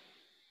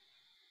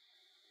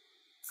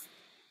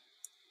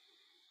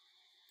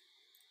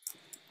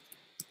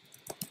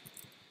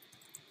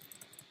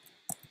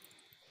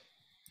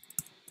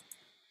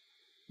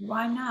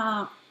 One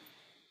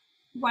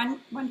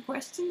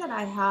question that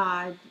I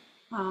had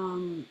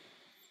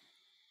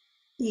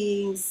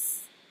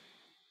is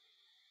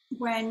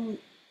when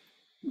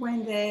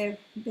the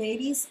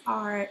babies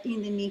are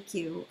in the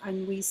NICU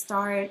and we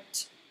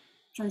start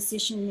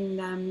transitioning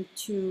them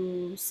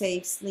to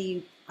safe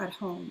sleep at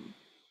home,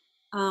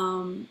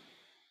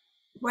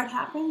 what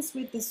happens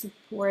with the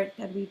support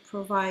that we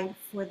provide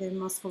for the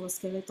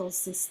musculoskeletal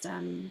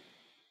system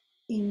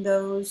in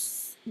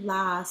those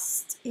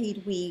last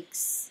 8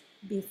 weeks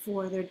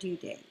before their due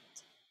date?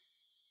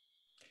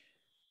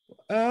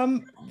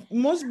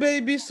 Most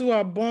babies who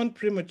are born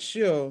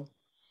premature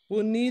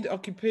will need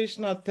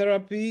occupational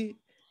therapy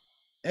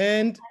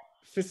and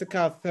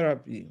physical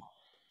therapy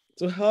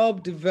to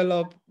help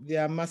develop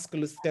their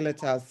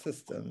musculoskeletal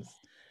systems.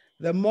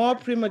 The more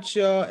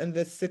premature and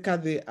the sicker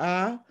they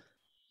are,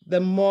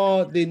 the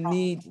more they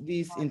need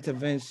these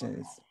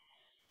interventions.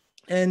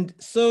 And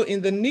so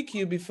in the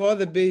NICU, before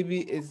the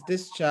baby is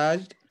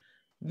discharged,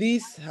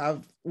 these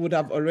would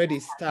have already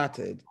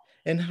started,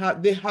 and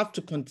they have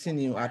to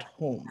continue at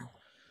home.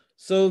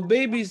 So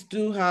babies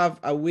do have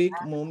awake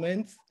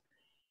moments,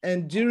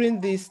 and during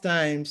these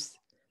times,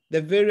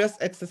 the various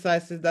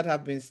exercises that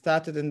have been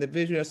started and the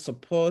various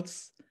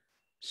supports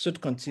should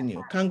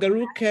continue.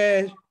 Kangaroo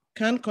care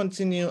can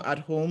continue at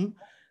home,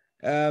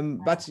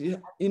 but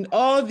in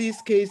all these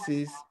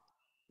cases,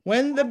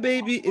 when the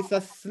baby is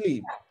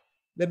asleep,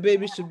 the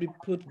baby should be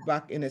put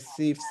back in a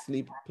safe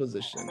sleep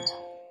position.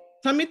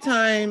 Tummy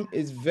time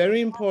is very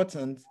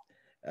important.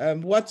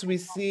 What we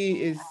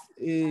see is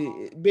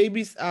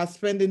babies are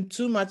spending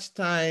too much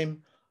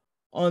time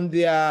on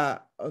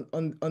their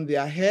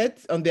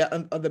heads, on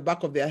the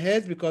back of their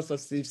heads because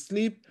of safe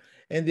sleep,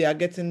 and they are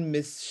getting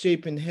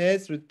misshapen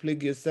heads with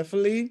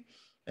plagiocephaly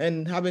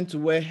and having to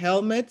wear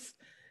helmets.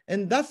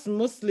 And that's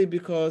mostly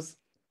because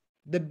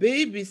the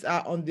babies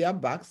are on their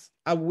backs,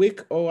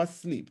 awake or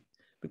asleep,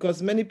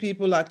 because many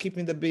people are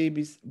keeping the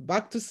babies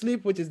back to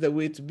sleep, which is the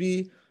way to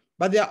be,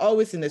 but they are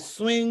always in a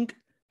swing,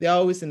 they're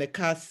always in a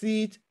car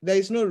seat. There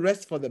is no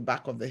rest for the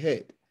back of the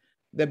head.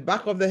 The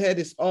back of the head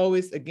is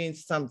always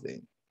against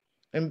something.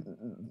 And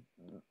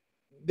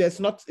there's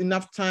not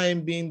enough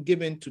time being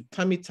given to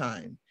tummy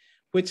time,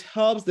 which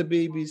helps the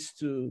babies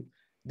to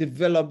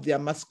develop their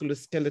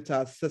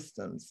musculoskeletal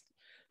systems.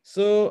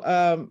 So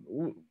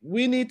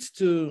we need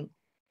to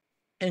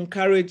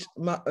encourage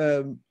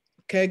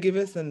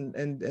caregivers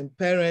and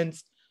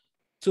parents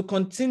to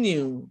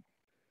continue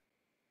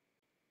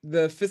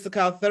the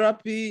physical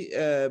therapy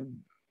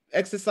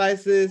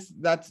exercises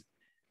that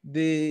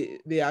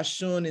they are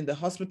shown in the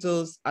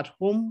hospitals at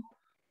home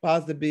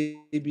whilst the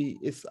baby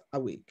is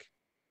awake.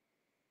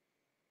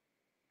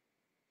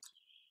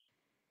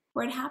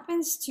 What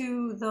happens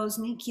to those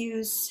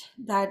NICUs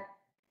that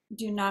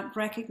do not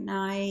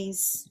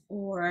recognize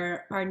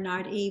or are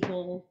not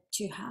able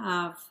to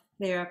have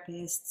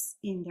therapists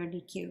in their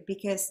NICU?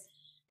 Because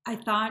I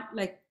thought,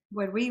 like,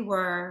 where we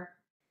were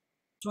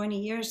 20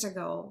 years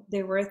ago,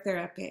 there were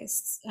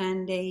therapists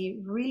and they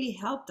really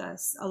helped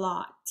us a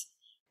lot.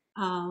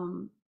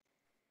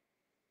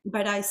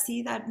 But I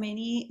see that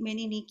many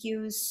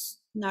NICUs,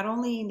 not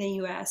only in the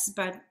US,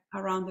 but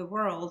around the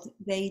world,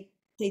 they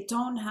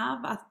don't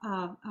have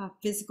a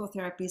physical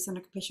therapist, an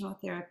occupational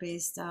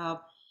therapist.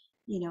 All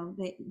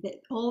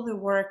the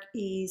work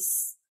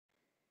is,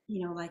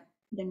 like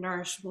the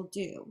nurse will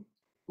do,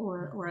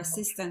 or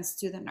assistance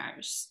to the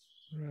nurse.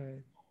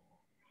 Right.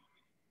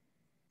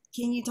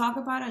 Can you talk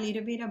about a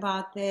little bit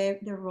about the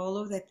role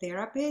of the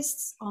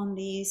therapists on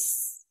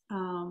this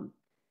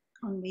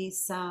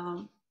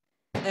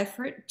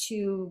effort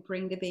to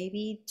bring the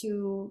baby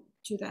to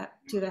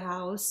the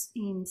house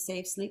in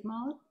safe sleep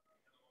mode?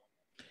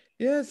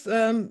 Yes,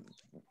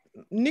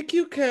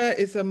 NICU care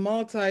is a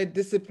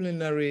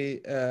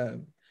multidisciplinary,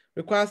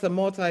 requires a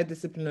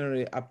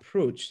multidisciplinary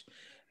approach.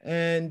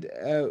 And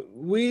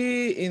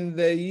we in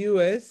the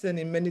US and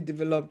in many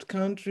developed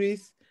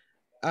countries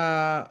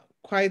are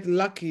quite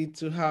lucky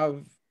to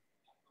have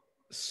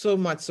so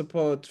much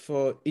support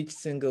for each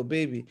single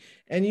baby.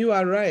 And you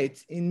are right,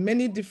 in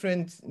many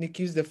different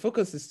NICUs, the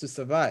focus is to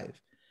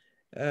survive,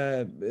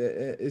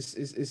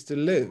 is to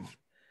live.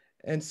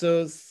 And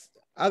so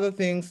other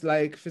things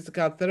like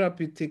physical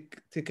therapy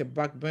take a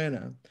back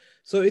burner.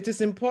 So it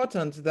is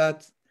important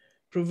that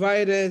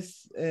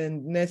providers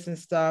and nursing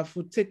staff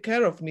who take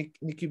care of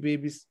NICU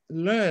babies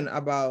learn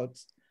about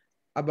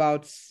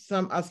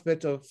some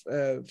aspect of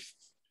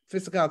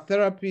physical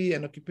therapy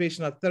and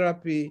occupational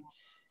therapy,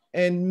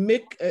 and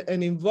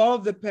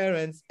involve the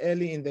parents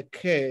early in the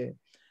care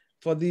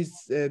for these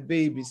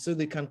babies so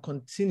they can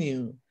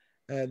continue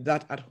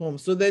that at home.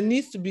 So there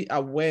needs to be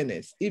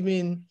awareness,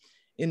 even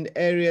in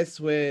areas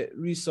where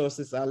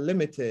resources are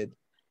limited,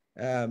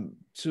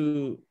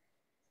 to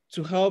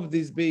help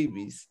these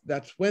babies,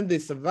 that when they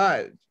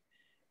survive,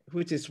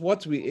 which is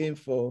what we aim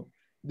for,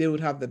 they would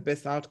have the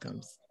best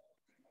outcomes.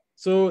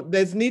 So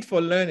there's need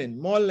for learning,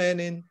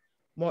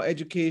 more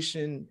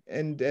education,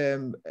 and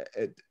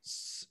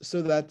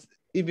so that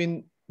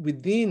even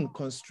within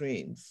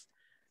constraints,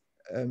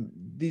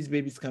 these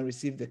babies can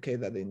receive the care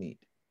that they need.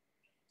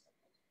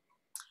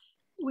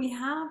 We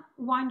have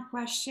one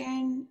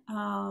question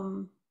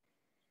from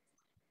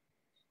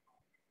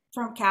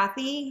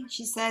Kathy.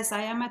 She says,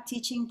 I am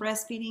teaching a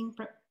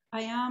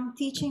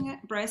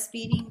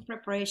breastfeeding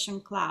preparation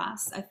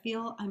class. I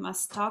feel I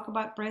must talk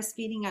about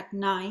breastfeeding at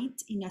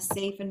night in a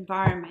safe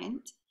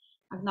environment,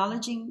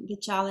 acknowledging the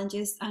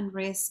challenges and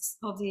risks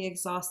of the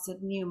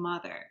exhausted new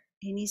mother.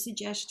 Any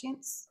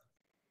suggestions?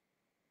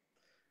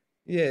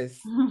 Yes,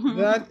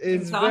 that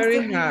is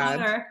very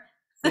hard.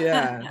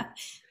 Yeah.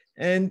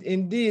 And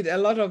indeed, a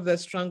lot of the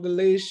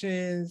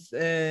strangulations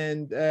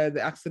and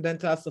the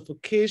accidental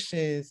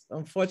suffocations,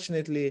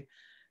 unfortunately,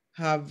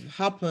 have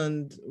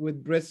happened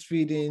with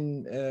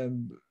breastfeeding,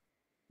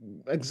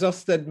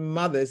 exhausted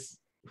mothers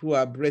who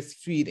are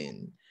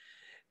breastfeeding.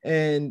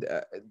 And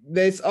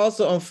there's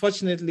also,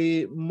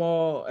 unfortunately,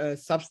 more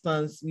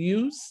substance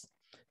use.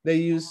 The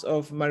use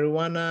of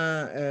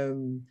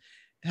marijuana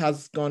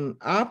has gone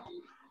up.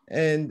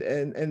 And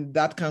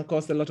that can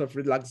cause a lot of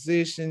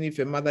relaxation. If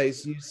a mother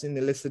is using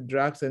illicit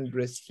drugs and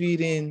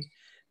breastfeeding,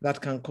 that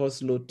can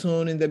cause low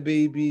tone in the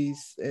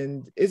babies.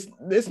 And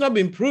it's not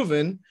been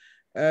proven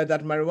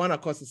that marijuana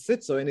causes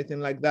SIDS or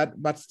anything like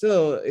that, but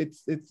still it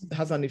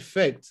has an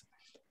effect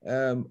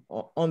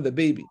on the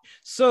baby.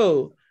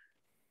 So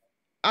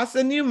as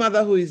a new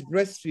mother who is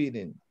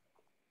breastfeeding,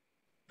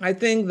 I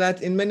think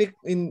that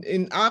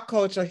in our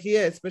culture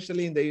here,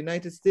 especially in the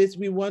United States,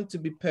 we want to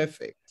be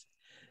perfect.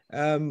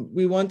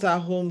 We want our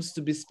homes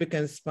to be spick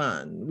and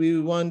span.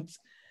 We want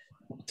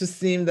to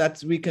seem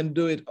that we can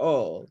do it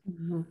all.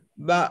 Mm-hmm.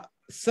 But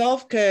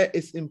self-care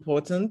is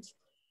important.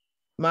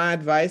 My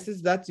advice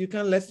is that you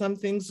can let some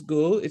things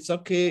go. It's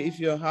okay if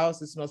your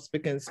house is not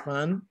spick and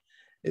span.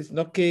 It's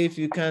okay if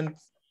you can't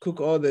cook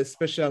all the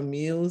special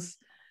meals.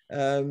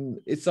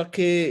 It's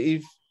okay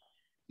if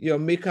your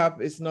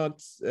makeup is not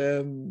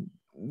the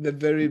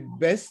very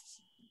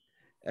best.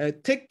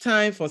 Take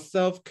time for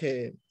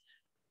self-care.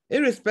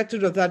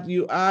 Irrespective of that,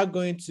 you are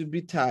going to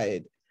be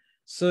tired.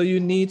 So you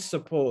need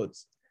support.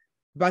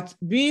 But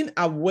being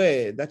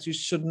aware that you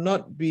should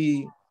not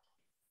be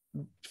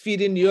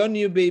feeding your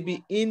new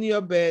baby in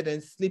your bed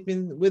and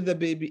sleeping with the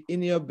baby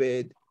in your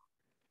bed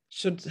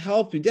should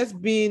help you.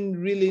 Just being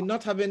really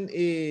not having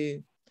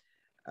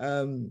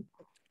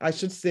I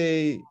should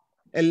say,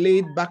 a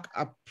laid back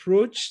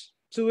approach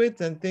to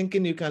it and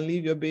thinking you can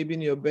leave your baby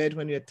in your bed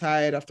when you're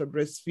tired after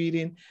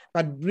breastfeeding,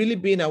 but really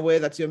being aware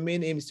that your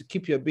main aim is to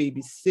keep your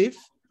baby safe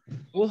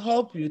will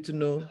help you to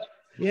know,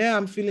 yeah,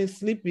 I'm feeling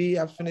sleepy.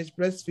 I've finished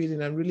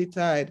breastfeeding. I'm really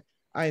tired.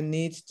 I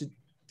need to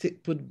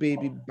put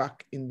baby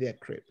back in their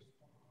crib.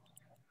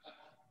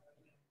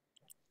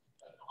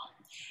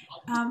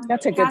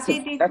 That's a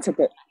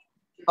good,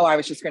 oh, I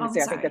was just going to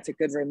say, I think that's a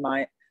good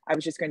reminder. I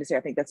was just going to say,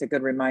 I think that's a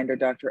good reminder,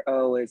 Dr.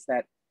 O, is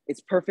that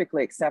it's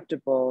perfectly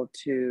acceptable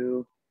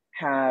to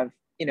have,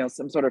 you know,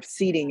 some sort of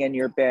seating in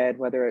your bed,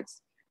 whether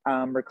it's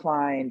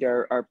reclined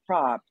or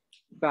propped.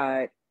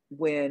 But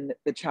when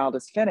the child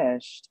is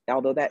finished,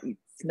 although that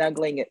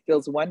snuggling, it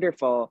feels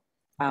wonderful,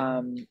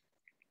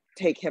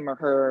 take him or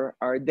her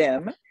or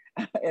them,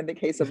 in the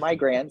case of my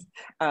grands,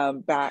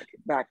 back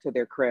to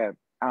their crib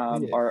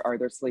or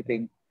their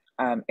sleeping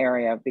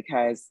area,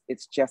 because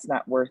it's just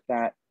not worth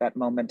that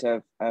moment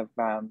of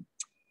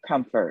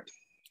comfort.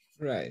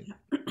 Right.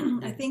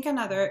 I think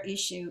another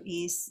issue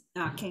is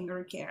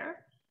kangaroo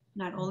care.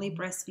 Not only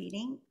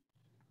breastfeeding,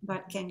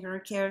 but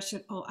kangaroo care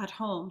at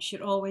home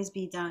should always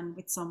be done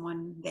with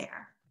someone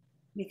there,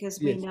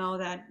 because we know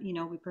that, you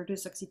know, we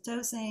produce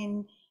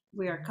oxytocin,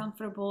 we are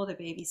comfortable, the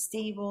baby's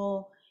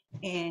stable,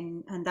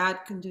 and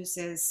that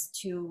conduces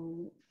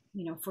to,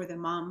 you know, for the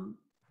mom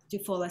to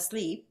fall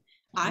asleep.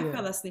 I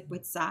fell asleep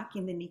with Zach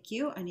in the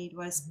NICU, and it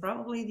was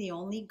probably the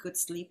only good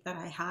sleep that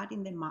I had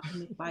in the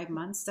 5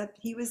 months that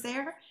he was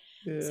there.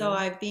 So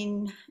I've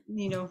been,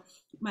 you know,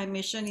 my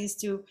mission is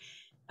to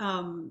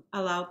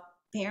allow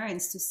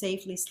parents to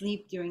safely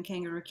sleep during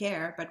kangaroo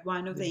care. But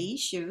one of the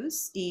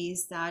issues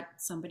is that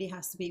somebody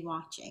has to be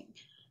watching.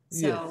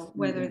 So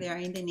whether they're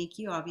in the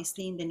NICU,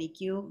 obviously in the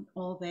NICU,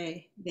 all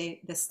the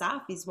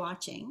staff is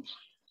watching.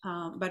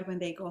 But when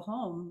they go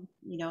home,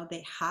 you know,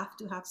 they have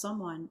to have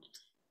someone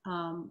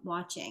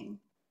watching.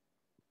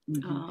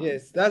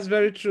 Yes, that's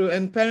very true.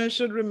 And parents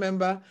should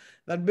remember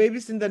that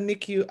babies in the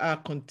NICU are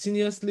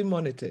continuously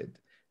monitored.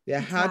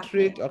 Their heart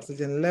rate,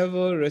 oxygen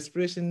level,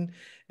 respiration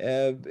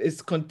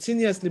is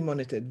continuously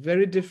monitored,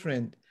 very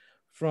different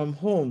from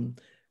home.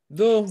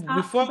 Though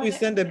before we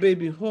send the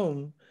baby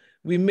home,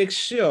 we make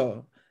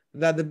sure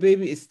that the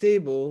baby is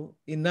stable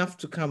enough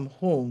to come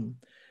home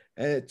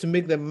to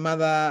make the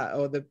mother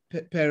or the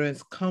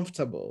parents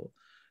comfortable.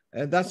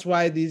 And that's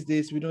why these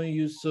days we don't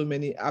use so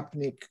many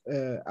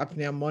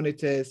apnea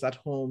monitors at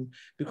home,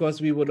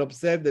 because we would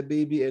observe the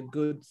baby a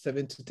good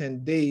 7 to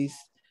 10 days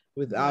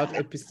without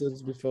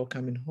episodes before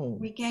coming home.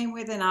 We came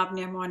with an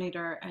apnea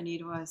monitor, and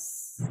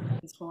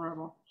it's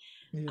horrible.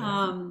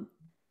 Well,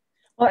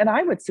 and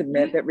I would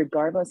submit that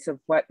regardless of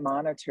what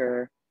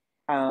monitor,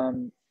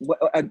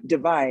 a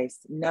device,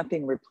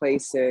 nothing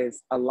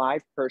replaces a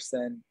live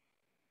person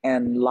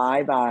and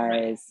live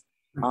eyes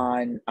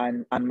on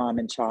mom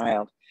and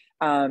child.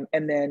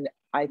 And then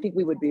I think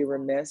we would be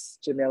remiss,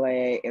 Jamila,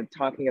 in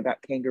talking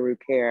about kangaroo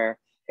care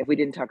if we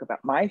didn't talk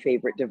about my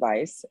favorite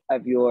device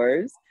of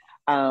yours,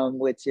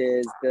 which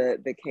is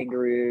the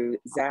kangaroo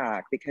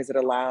Zaky, because it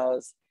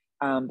allows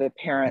the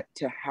parent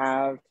to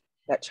have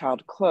that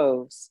child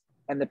close,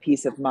 and the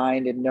peace of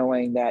mind in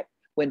knowing that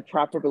when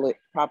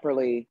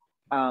properly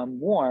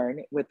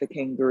worn with the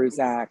kangaroo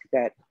Zaky,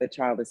 that the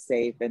child is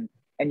safe and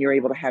you're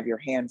able to have your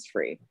hands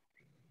free.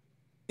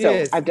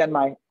 So I've done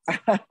my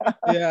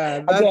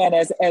again,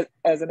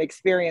 as an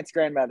experienced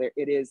grandmother,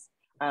 it is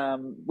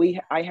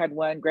I had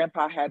one,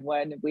 Grandpa had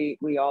one,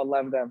 we all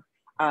love them.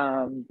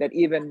 That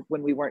even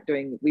when we weren't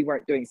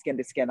doing skin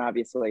to skin,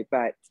 obviously,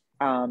 but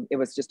it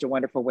was just a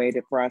wonderful way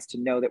for us to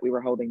know that we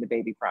were holding the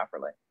baby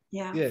properly.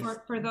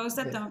 For those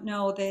that don't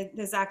know, the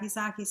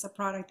Zaky is a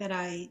product that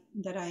I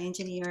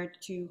engineered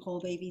to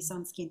hold babies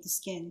on skin to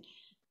skin,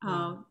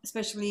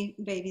 especially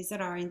babies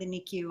that are in the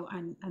NICU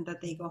and that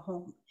they go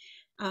home.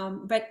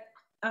 But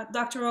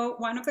Dr. O,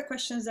 one of the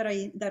questions that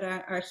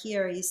are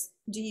here is,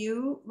 do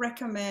you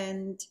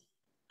recommend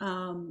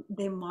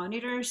the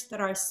monitors that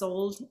are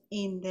sold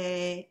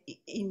in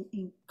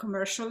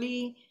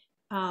commercially?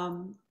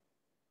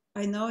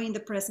 I know in the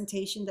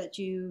presentation that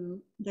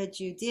you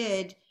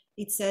did,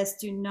 it says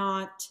do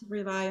not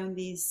rely on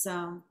these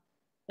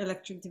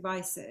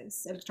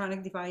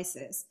electronic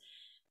devices.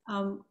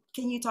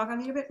 Can you talk a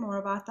little bit more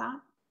about that?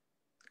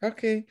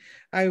 Okay,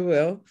 I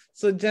will.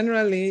 So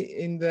generally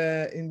in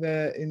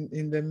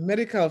the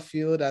medical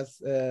field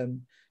as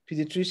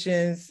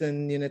pediatricians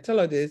and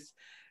neonatologists,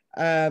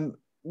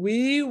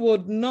 we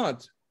would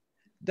not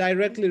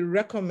directly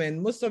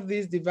recommend. Most of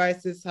these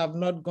devices have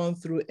not gone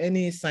through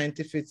any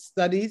scientific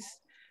studies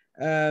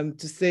to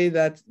say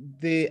that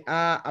they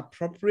are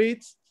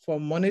appropriate for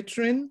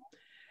monitoring.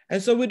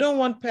 And so we don't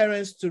want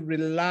parents to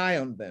rely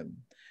on them.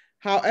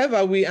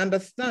 However, we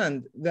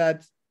understand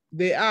that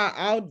they are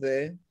out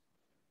there,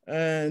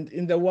 and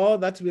in the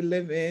world that we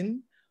live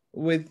in,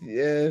 with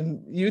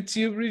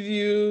YouTube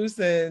reviews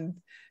and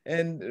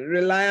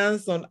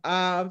reliance on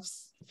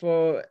apps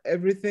for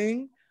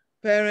everything,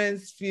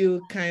 parents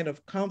feel kind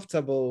of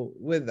comfortable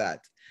with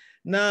that.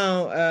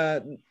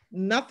 Now,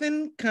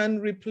 nothing can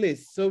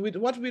replace. So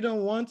what we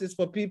don't want is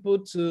for people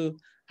to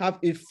have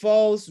a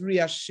false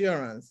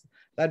reassurance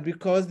that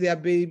because their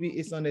baby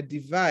is on a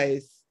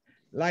device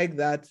like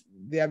that,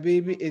 their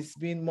baby is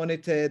being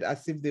monitored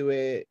as if they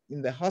were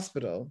in the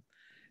hospital.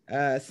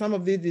 Some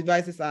of these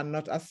devices are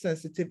not as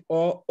sensitive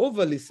or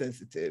overly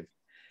sensitive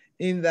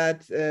in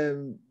that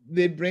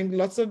they bring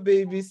lots of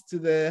babies to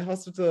the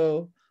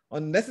hospital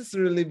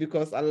unnecessarily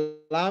because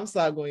alarms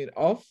are going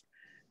off.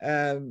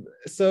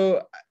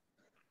 So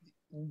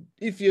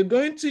if you're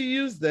going to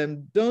use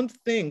them, don't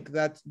think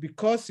that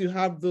because you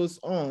have those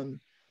on,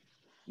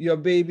 your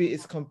baby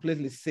is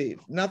completely safe.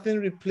 Nothing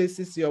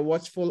replaces your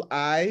watchful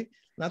eye.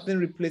 Nothing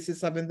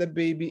replaces having the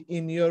baby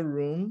in your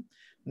room.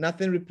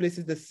 Nothing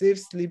replaces the safe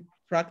sleep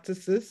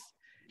practices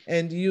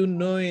and you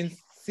knowing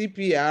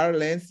CPR,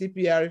 learn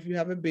CPR if you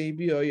have a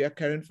baby or you're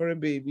caring for a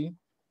baby.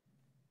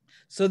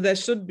 So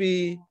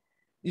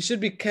you should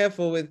be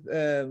careful with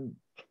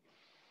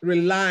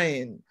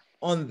relying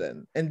on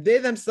them. And they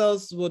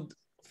themselves would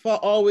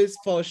always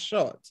fall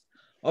short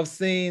of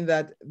saying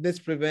that this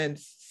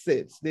prevents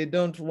SIDS. They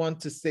don't want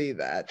to say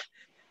that.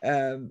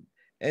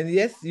 And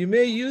yes, you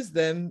may use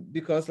them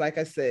because, like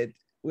I said,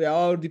 we are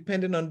all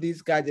dependent on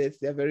these gadgets.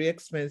 They're very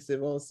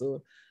expensive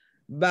also,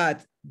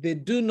 but they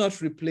do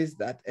not replace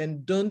that,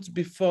 and don't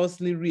be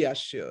falsely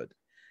reassured.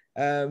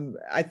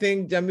 I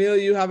think,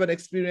 Jamil, you have an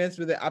experience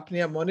with the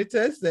apnea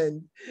monitors,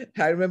 and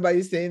I remember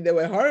you saying they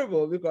were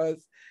horrible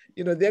because,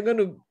 you know, they're going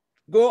to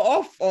go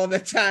off all the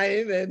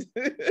time and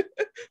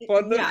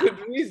for no good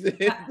reason.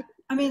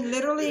 I mean,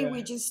 literally,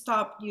 we just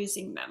stopped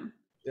using them.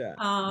 Yeah,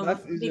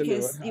 that's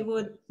because it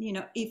would, you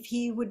know, if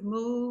he would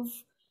move,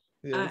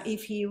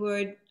 if he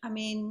would, I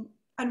mean,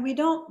 and we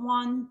don't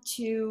want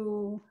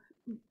to,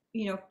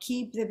 you know,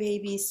 keep the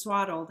baby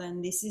swaddled.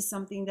 And this is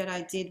something that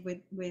I did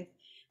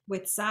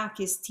with Zach,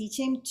 is teach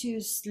him to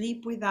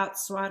sleep without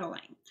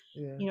swaddling.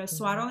 You know,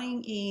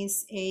 swaddling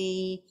is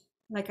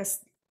like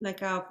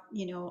a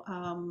you know,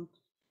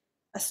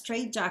 a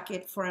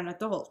straitjacket for an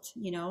adult.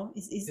 You know,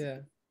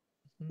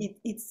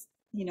 it's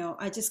you know,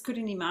 I just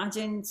couldn't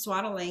imagine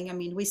swaddling. I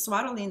mean, we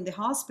swaddle in the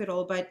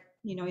hospital, but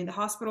you know, in the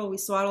hospital we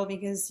swaddle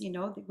because, you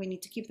know, we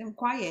need to keep them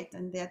quiet,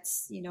 and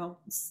that's, you know,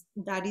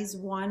 that is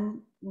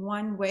one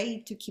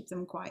way to keep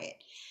them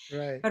quiet.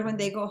 Right. But when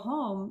they go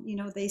home, you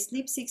know, they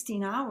sleep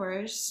 16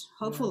 hours,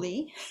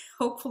 hopefully.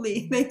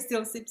 Hopefully they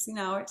still sleep 16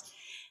 hours,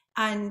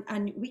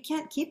 and we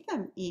can't keep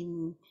them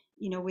in,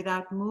 you know,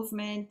 without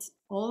movement,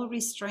 all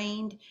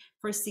restrained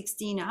for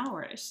 16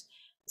 hours.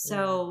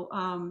 So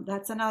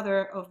that's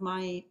another of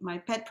my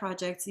pet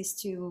projects, is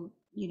to,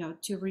 you know,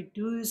 to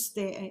reduce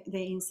the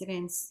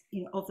incidence,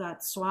 you know, of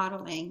that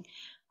swaddling,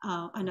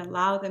 and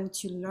allow them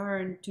to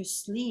learn to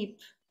sleep,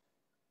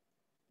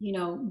 you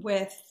know,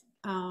 with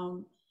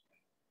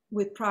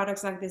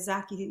products like the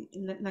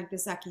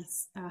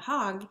Zaky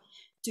hug,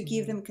 to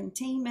give them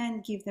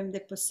containment, give them the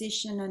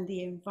position and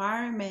the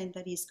environment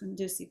that is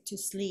conducive to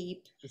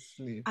sleep.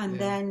 And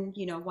then,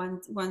 you know,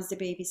 once the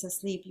baby's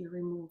asleep, you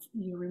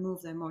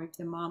remove them, or if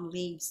the mom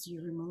leaves,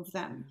 you remove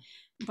them.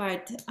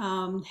 But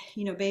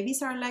you know,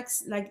 babies are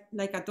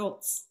like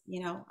adults.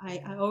 You know,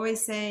 I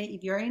always say,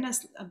 if you're in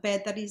a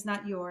bed that is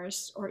not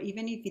yours, or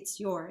even if it's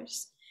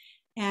yours,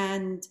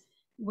 and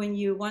when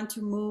you want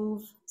to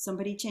move,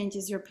 somebody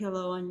changes your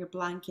pillow and your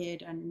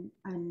blanket, and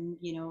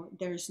you know,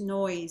 there's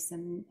noise,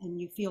 and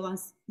you feel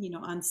you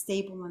know,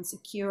 unstable,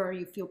 unsecure,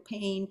 you feel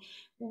pain.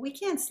 Well, we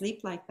can't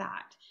sleep like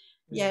that.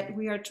 Yet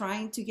we are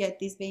trying to get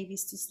these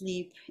babies to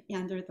sleep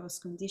under those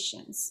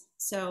conditions.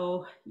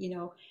 So, you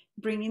know,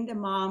 bringing the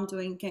mom,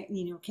 doing,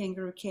 you know,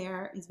 kangaroo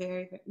care is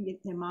the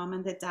mom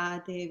and the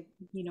dad, the,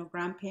 you know,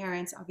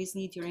 grandparents,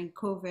 obviously during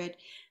COVID,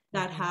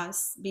 that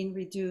has been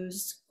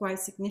reduced quite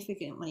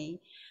significantly.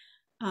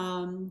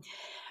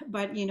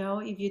 But you know,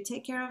 if you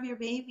take care of your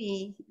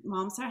baby,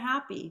 moms are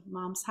happy.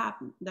 Moms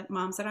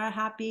that are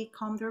happy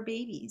calm their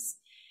babies,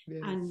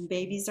 and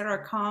babies that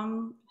are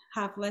calm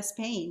have less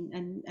pain,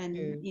 and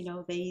you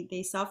know,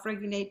 they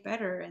self-regulate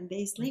better and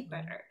they sleep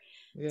better.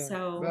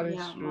 So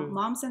yeah,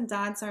 moms and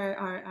dads are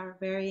a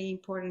very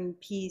important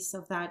piece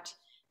of that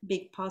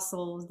big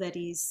puzzle that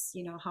is,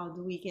 you know, how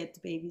do we get the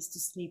babies to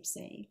sleep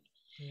safe?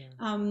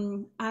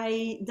 Yeah.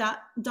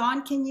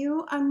 Dawn, can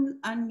you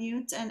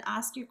unmute and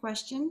ask your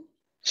question?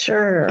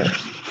 Sure.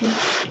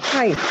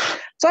 Hi.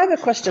 So I have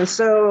a question.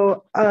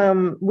 So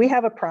we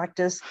have a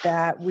practice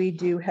that we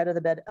do head of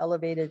the bed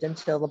elevated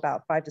until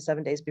about 5 to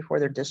 7 days before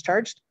they're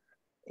discharged.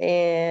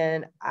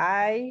 And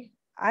I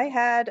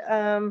had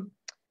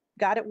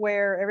got it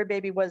where every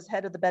baby was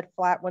head of the bed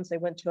flat once they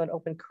went to an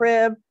open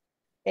crib.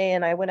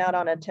 And I went out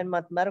on a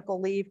 10-month medical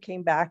leave,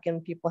 came back,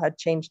 and people had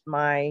changed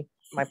my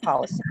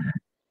policy.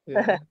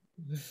 Yeah.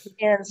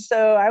 And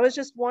so I was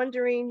just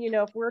wondering,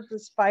 if we're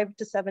just 5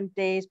 to 7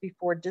 days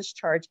before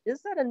discharge,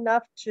 is that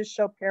enough to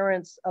show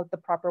parents of the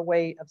proper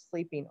way of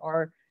sleeping?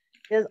 Or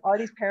are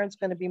these parents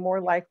going to be more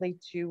likely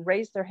to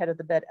raise their head of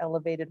the bed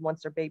elevated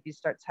once their baby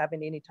starts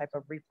having any type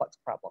of reflux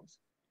problems?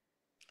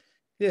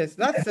 Yes,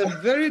 that's a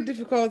very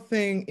difficult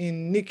thing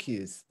in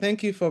NICUs.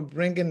 Thank you for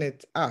bringing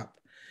it up.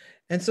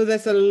 And so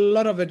there's a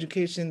lot of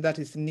education that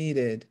is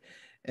needed,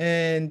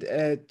 and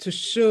to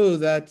show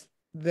that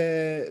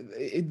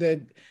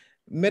the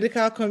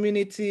medical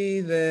community,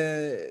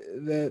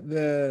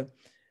 the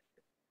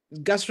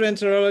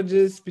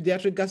gastroenterologists,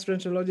 pediatric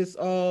gastroenterologists,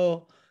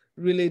 all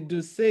really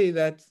do say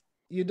that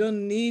you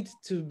don't need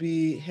to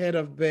be head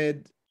of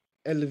bed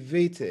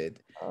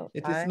elevated.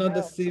 It is not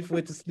the safe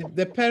way to sleep.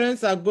 The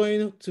parents are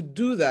going to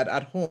do that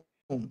at home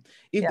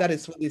if that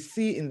is what they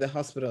see in the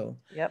hospital.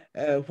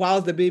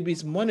 While the baby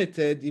is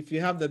monitored, if you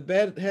have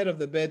the head of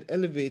the bed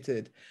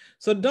elevated.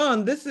 So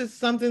Dawn, this is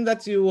something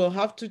that you will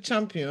have to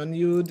champion.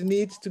 You would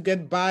need to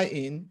get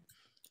buy-in,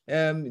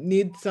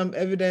 need some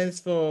evidence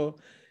for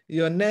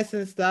your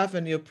nursing staff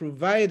and your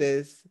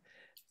providers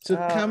to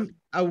come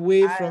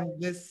away from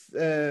this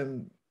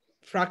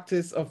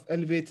practice of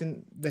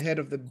elevating the head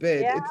of the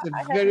bed. Yeah, it's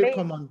a very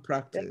common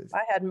practice.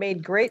 I had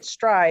made great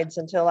strides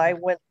until I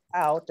went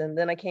out, and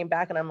then I came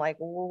back and I'm like,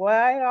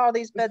 why are all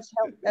these beds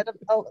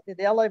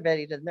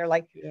elevated? And they're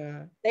like,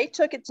 they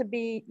took it to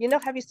be,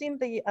 have you seen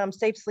the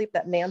Safe Sleep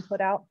that Nan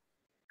put out?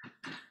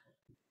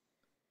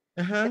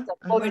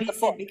 What is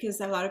it?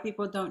 Because a lot of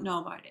people don't know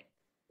about it.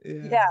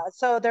 Yeah,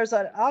 so there's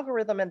an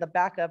algorithm in the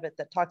back of it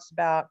that talks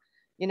about,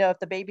 if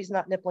the baby's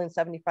not nippling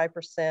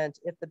 75%,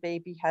 if the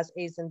baby has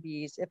A's and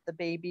B's, if the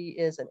baby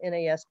is an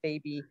NAS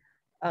baby.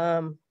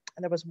 And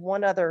there was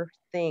one other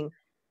thing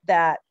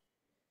that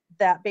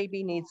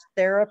baby needs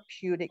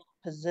therapeutic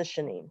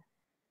positioning.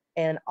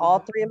 And all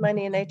three of my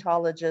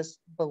neonatologists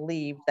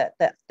believe that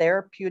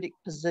therapeutic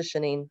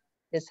positioning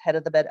is head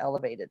of the bed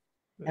elevated.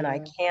 And I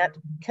can't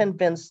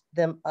convince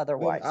them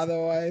otherwise.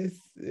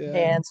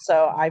 And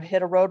so I've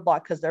hit a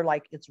roadblock because they're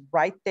like, it's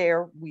right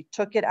there. We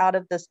took it out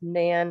of this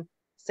NAN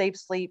Safe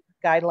Sleep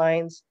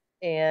guidelines,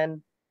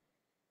 and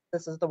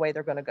this is the way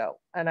they're going to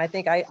go. And I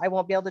think I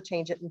won't be able to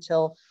change it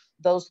until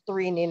those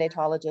three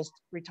neonatologists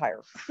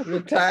retire.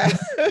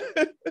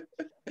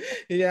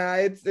 Yeah,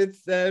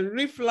 it's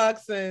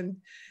reflux, and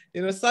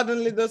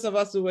suddenly those of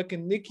us who work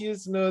in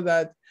NICUs know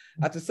that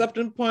at a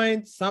certain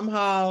point,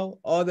 somehow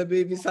all the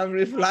babies have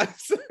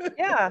reflux.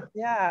 Yeah.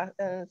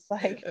 And it's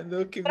like, and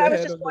they'll keep but I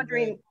was just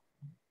wondering,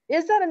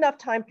 is that enough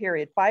time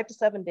period, 5 to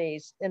 7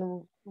 days,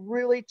 and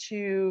really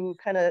to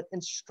kind of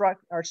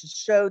instruct or to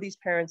show these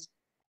parents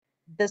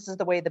this is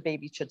the way the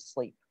baby should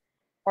sleep?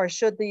 Or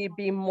should there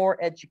be more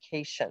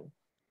education?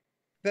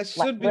 There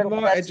should be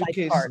more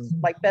education. Cards,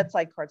 like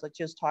bedside cards, like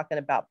you was talking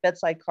about.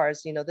 Bedside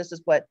cards, this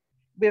is what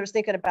we was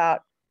thinking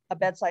about, a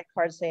bedside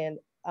card saying,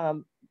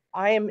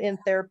 I am in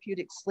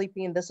therapeutic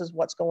sleeping, this is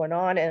what's going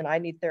on, and I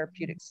need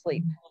therapeutic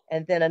sleep.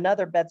 And then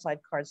another bedside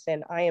card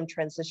saying, I am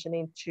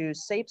transitioning to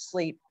safe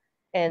sleep,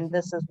 and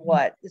this is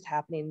what is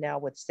happening now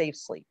with safe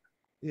sleep.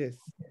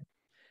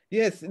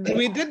 Yes,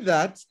 we did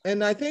that.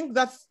 And I think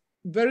that's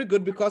very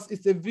good because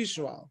it's a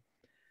visual.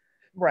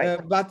 Right.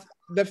 But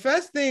the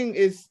first thing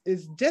is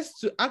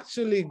just to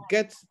actually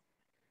get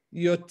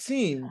your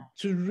team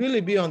to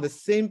really be on the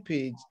same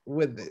page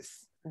with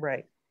this.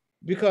 Right.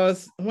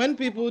 Because when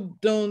people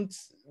don't,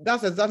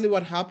 that's exactly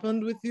what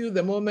happened with you.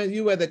 The moment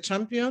you were the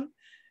champion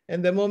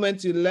and the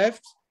moment you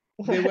left,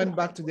 they went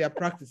back to their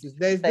practices.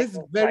 There's this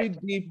very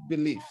deep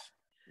belief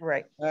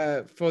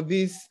for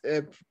these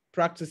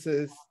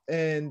practices,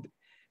 and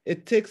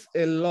it takes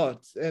a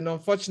lot. And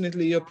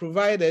unfortunately, your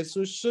providers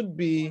who should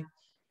be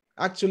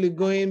actually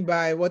going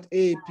by what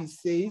AAP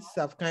says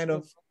have kind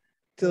of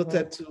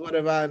tilted to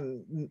whatever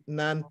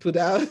Nan put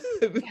out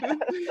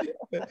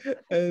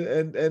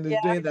and is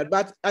doing that.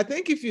 But I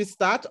think if you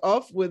start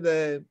off with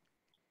a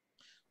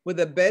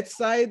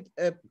bedside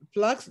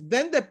plugs,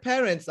 then the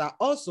parents are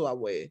also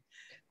aware.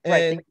 Right,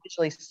 they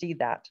visually see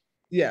that.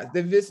 Yeah,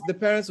 the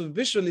parents will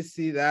visually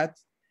see that,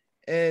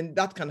 and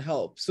that can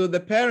help. So the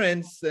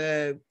parents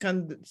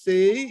can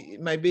say,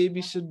 my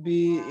baby should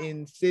be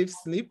in safe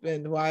sleep,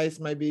 and why is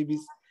my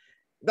baby's.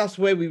 That's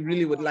where we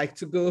really would like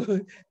to go.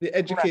 The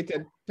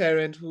educated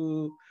parent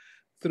who,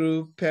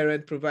 through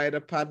parent-provider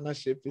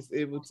partnership, is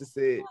able to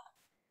say,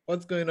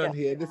 what's going on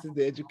here? This is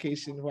the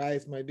education. Why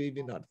is my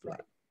baby not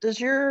flat? Does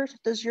your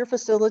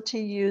facility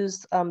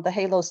use the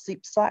Halo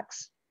sleep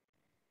sacks?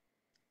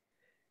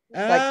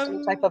 Like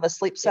some type of a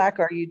sleep sack,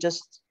 or are you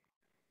just?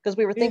 Because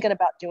we were thinking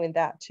about doing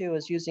that too,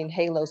 is using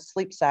Halo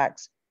sleep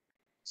sacks.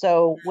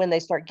 So when they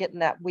start getting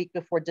that week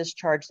before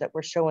discharge, that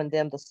we're showing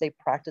them the safe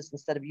practice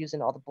instead of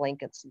using all the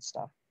blankets and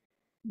stuff.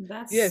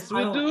 Yes,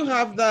 we do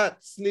have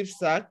that sleep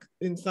sack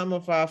in some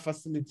of our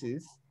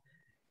facilities.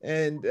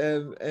 And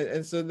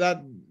so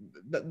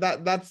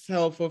that's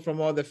helpful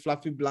from all the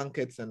fluffy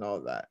blankets and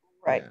all that.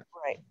 Right,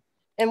 right.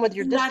 And with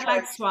your discharge,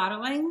 like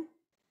swaddling?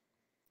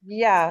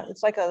 Yeah,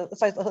 it's like a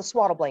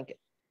swaddle blanket.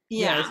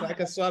 Yeah, it's like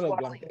a swaddle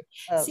blanket.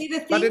 See, the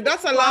thing, but it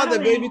does allow the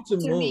baby to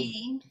move.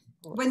 Me,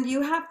 when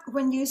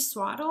you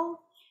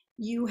swaddle,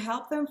 you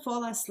help them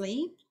fall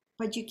asleep,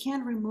 but you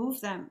can't remove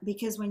them,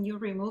 because when you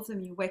remove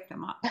them, you wake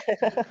them up.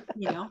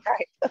 You know,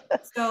 right?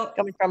 So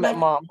coming from a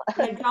mom,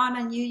 like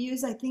Donna, you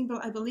use, I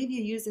believe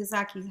you use the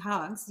Zaky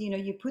hugs. You know,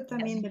 you put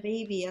them in the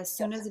baby as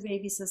soon as the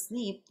baby's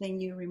asleep, then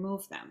you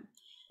remove them.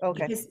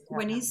 Okay. Because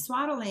when he's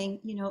swaddling,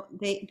 you know,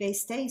 they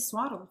stay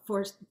swaddled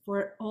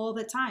for all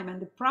the time.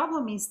 And the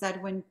problem is that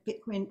when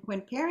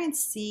parents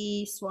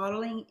see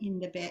swaddling in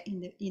the bed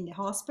in the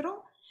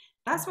hospital,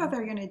 that's what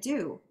they're gonna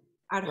do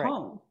at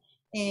home.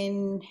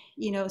 And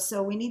you know,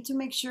 so we need to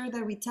make sure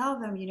that we tell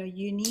them, you know,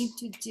 you need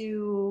to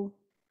do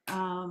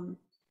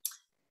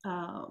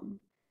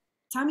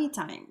tummy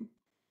time.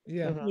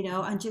 Yeah. You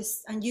know,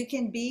 and you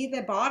can be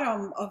the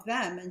bottom of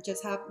them and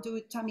just do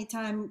tummy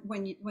time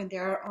when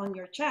they're on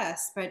your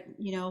chest. But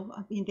you know,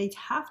 I mean, they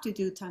have to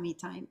do tummy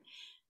time.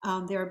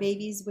 There are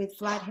babies with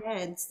flat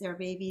heads. There are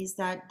babies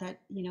that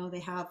you know, they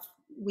have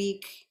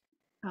weak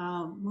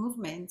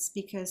movements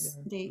because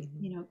they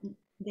you know,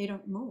 they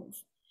don't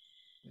move.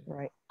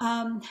 Right.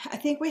 I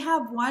think we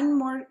have one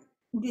more.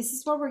 This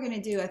is what we're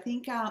gonna do. I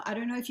think I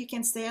don't know if you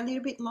can stay a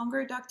little bit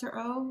longer, Dr.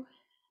 O,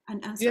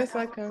 and answer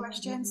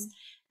questions.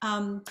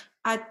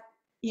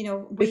 You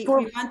know, we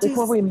want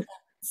to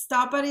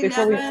stop at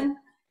 11.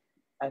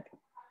 Okay.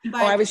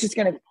 I was just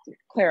going to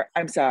clear.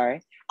 I'm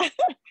sorry.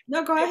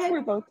 No, go ahead.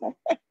 We're both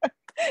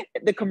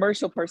the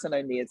commercial person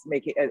I need is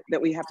making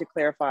that we have to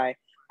clarify.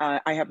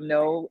 I have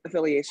no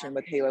affiliation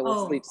with Halo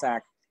or Sleep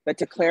Sack, but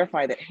to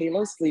clarify that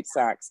Halo Sleep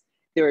Sacks,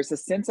 there is a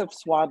sense of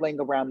swaddling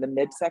around the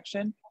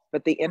midsection,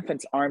 but the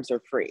infant's arms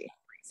are free.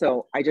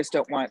 So I just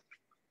don't want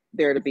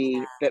there to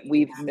be that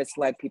we've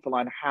misled people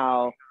on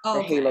how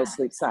the Halo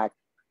Sleep Sack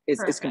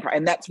is comprised.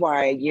 And that's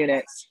why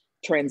units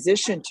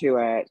transition to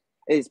it,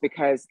 is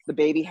because the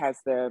baby has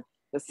the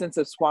sense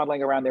of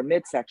swaddling around their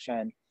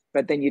midsection,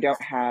 but then you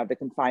don't have the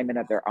confinement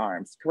of their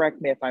arms.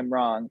 Correct me if I'm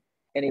wrong,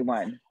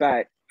 anyone,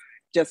 but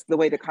just the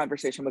way the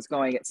conversation was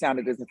going, it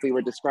sounded as if we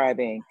were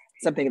describing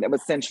something that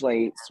was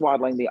essentially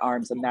swaddling the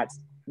arms, and that's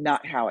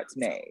not how it's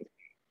made.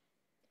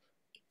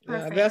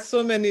 Yeah, there's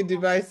so many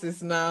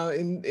devices now.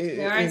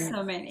 There are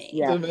so many.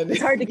 Yeah, so many. It's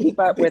hard to keep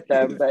up with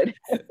them. But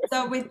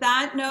so with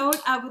that note,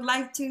 I would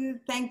like to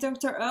thank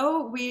Dr.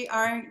 O. We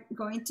are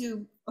going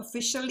to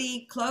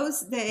officially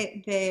close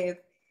the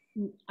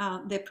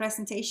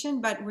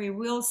presentation, but we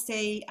will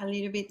stay a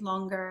little bit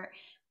longer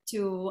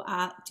to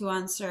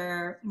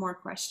answer more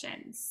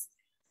questions.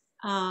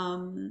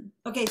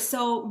 Okay,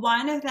 so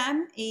one of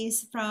them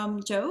is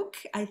from Joke.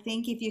 I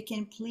think if you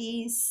can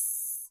please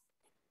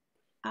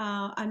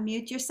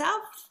unmute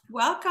yourself.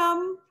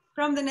 Welcome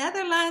from the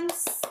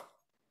Netherlands.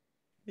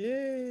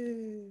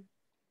 Yay.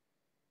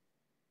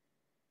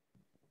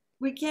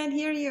 We can't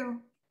hear you.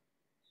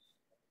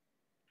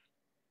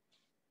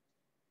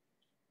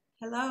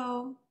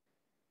 Hello.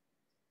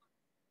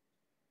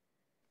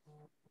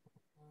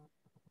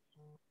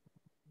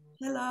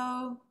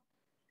 Hello.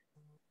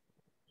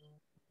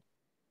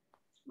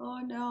 Oh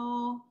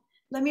no.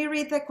 Let me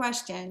read the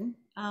question.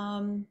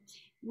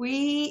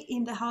 We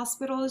in the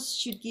hospitals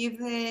should give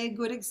the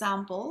good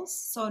examples.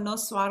 So no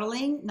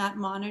swaddling, not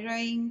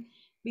monitoring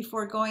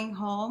before going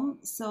home,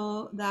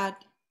 so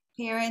that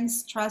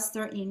parents trust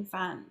their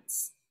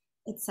infants,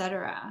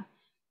 etc.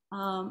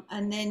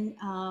 And then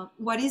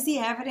what is the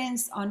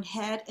evidence on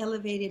head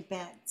elevated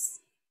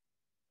beds?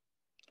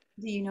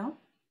 Do you know?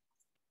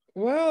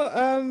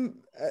 Well,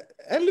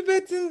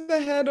 elevating the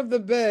head of the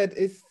bed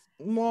is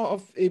more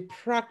of a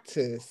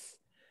practice.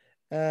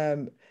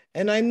 And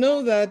I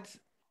know that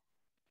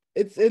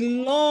it's a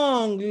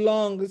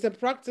it's a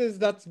practice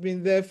that's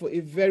been there for a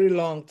very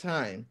long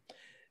time.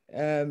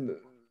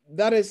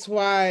 That is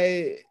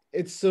why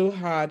it's so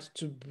hard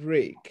to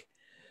break.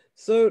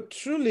 So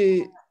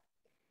truly,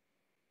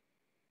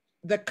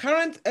 the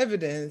current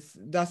evidence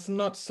does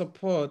not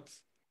support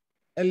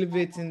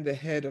elevating the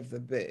head of the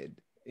bed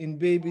in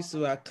babies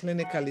who are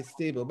clinically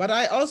stable. But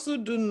I also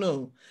do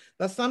know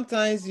that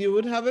sometimes you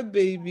would have a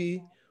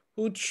baby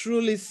who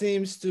truly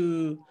seems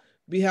to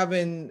be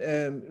having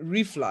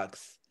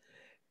reflux.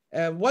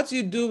 What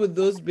you do with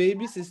those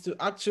babies is to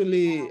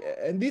actually,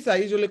 and these are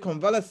usually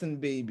convalescent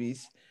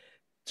babies,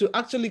 to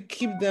actually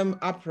keep them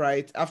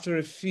upright after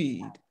a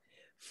feed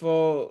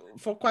for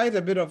quite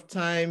a bit of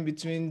time,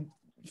 between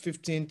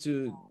 15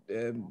 to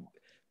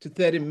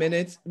 30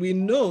 minutes. We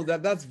know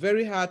that that's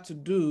very hard to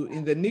do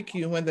in the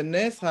NICU when the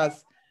nurse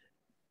has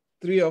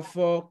 3 or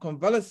 4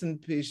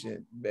 convalescent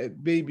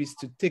babies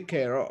to take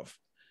care of.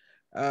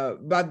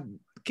 But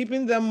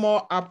keeping them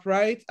more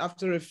upright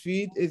after a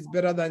feed is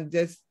better than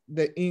just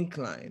the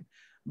incline.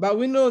 But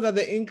we know that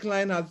the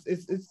incline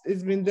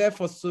it's been there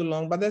for so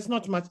long, but there's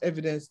not much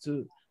evidence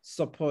to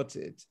support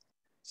it.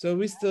 So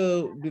we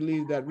still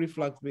believe that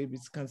reflux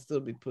babies can still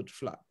be put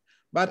flat.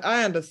 But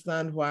I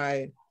understand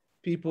why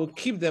people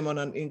keep them on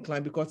an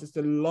incline, because it's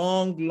a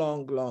long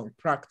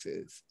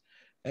practice.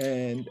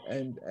 And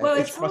well,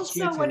 it's it's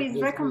also what is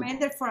frustrating.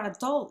 recommended for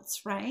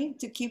adults, right?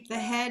 To keep the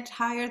head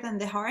higher than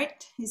the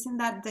heart. Isn't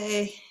that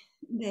the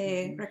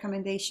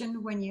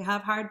recommendation when you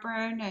have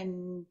heartburn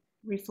and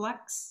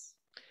reflux?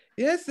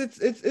 Yes, it's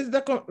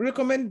the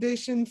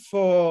recommendation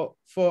for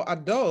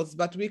adults,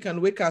 but we can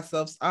wake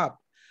ourselves up.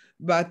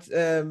 But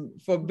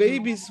for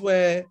babies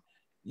where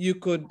you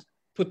could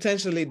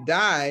potentially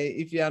die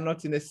if you are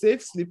not in a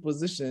safe sleep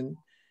position,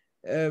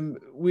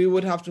 we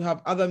would have to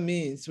have other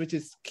means, which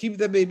is keep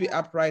the baby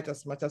upright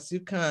as much as you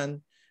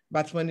can.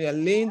 But when you're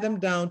laying them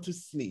down to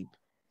sleep,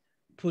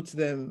 put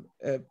them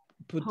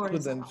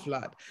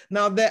flat.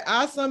 Now, there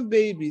are some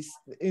babies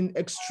in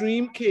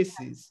extreme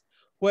cases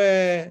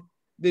where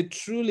they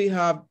truly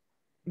have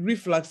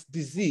reflux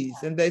disease.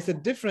 And there's a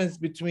difference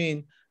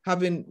between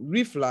having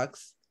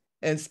reflux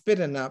and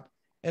spitting up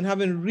and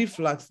having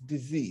reflux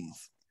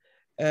disease,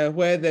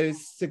 where there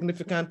is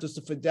significant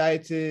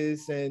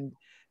esophagitis and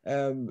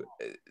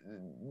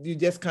you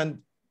just can't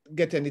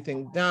get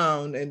anything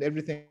down and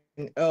everything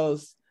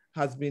else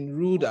has been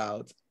ruled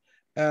out.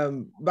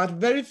 But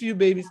very few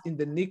babies in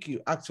the NICU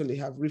actually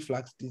have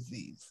reflux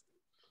disease.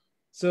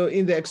 So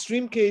in the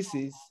extreme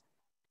cases,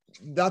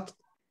 that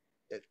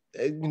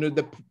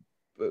the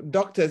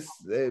doctors,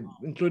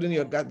 including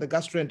the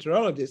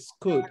gastroenterologist,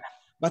 could.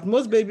 But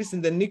most babies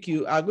in the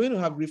NICU are going to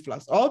have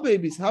reflux. All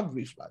babies have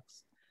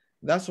reflux.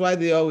 That's why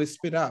they always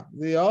spit up.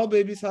 All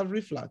babies have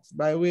reflux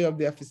by way of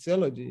their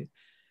physiology.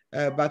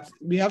 But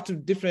we have to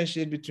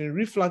differentiate between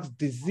reflux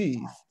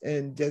disease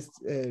and just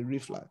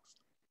reflux.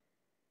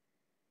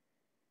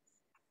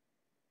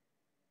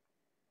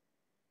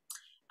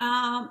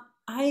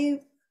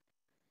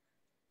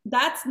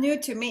 That's new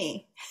to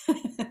me,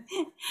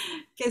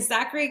 because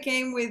Zaky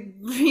came with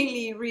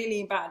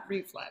really bad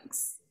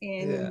reflux,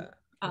 and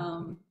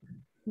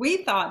we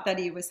thought that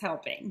it was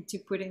helping to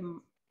put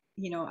him,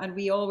 and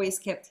we always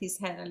kept his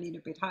head a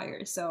little bit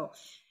higher. So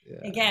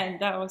again,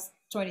 that was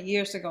 20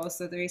 years ago,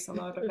 so there is a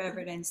lot of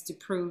evidence to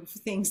prove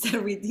things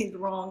that we did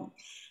wrong.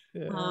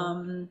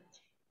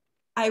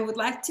 I would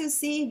like to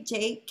see if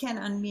Jake can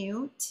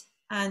unmute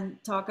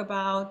and talk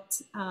about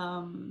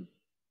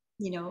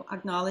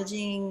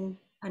acknowledging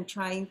and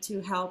trying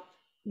to help.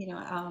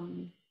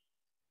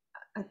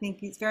 I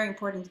think it's very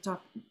important to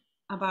talk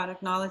about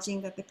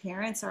acknowledging that the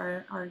parents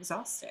are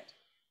exhausted.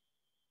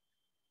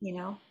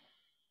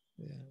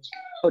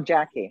 Oh,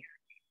 Jackie.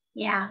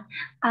 Yeah.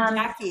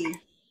 Jackie,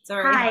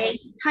 sorry.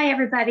 Hi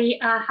everybody.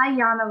 Hi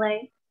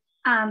Yamale.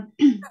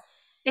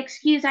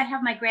 Excuse, I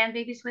have my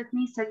grandbabies with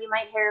me, so you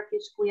might hear a few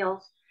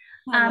squeals.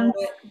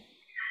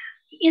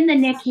 In the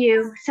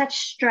NICU, such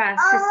stress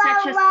is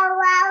such a,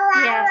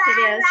 yes, it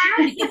is.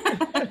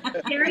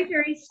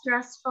 Very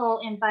stressful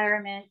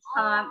environment,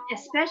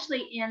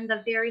 especially in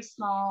the very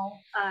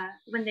small,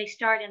 when they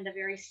start in the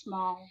very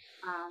small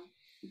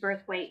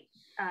birth weight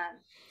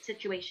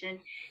situation.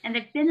 And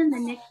they've been in the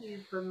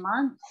NICU for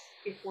months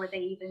before they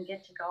even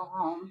get to go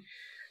home.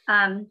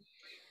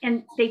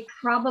 And they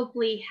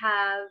probably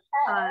have,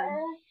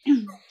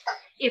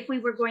 if we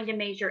were going to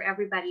measure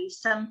everybody,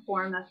 some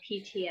form of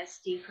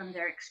PTSD from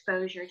their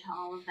exposure to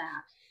all of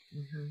that.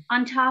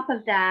 On top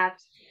of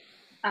that,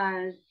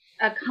 a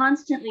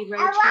constantly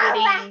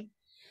rotating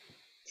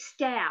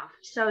staff.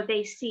 So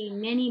they see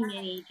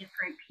many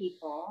different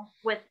people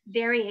with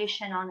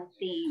variation on a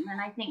theme.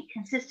 And I think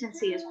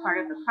consistency is part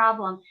of the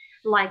problem,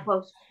 like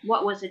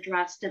what was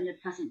addressed in the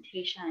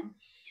presentation.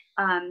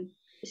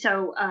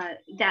 So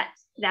that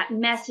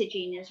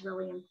messaging is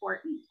really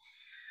important.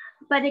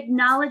 But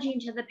acknowledging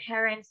to the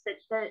parents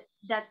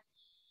that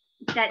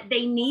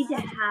they need to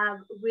have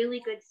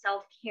really good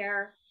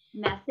self-care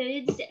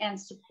methods and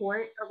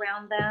support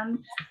around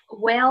them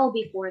well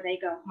before they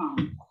go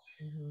home.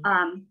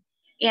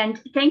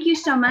 And thank you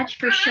so much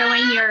for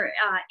showing your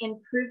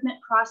improvement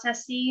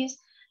processes.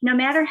 No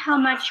matter how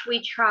much we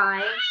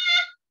try,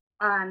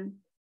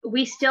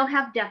 we still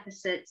have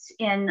deficits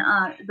in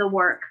the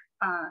work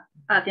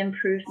of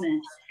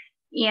improvement.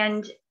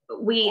 And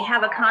we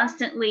have a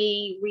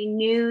constantly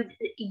renewed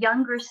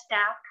younger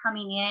staff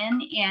coming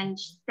in and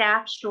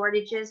staff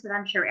shortages that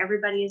I'm sure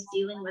everybody is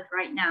dealing with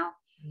right now.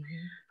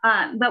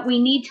 But we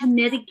need to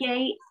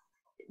mitigate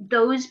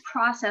those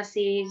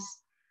processes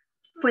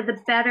for the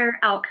better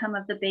outcome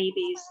of the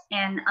babies.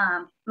 And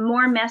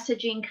more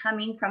messaging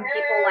coming from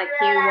people like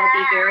you will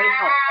be very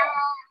helpful.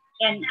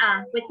 And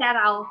with that,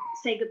 I'll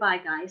say goodbye,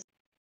 guys.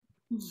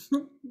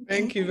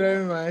 Thank you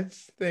very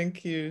much.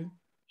 Thank you.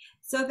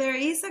 So there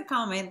is a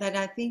comment that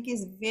I think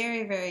is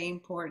very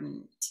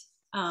important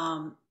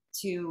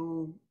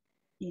to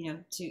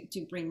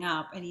bring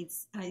up, and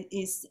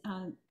it's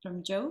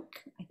from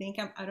Joke. I think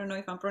I don't know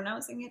if I'm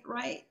pronouncing it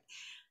right.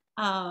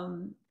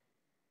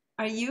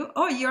 Are you?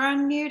 Oh, you're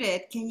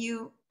unmuted. Can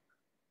you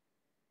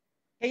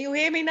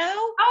hear me now?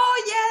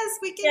 Oh, yes,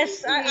 we can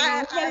Yes, hear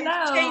you.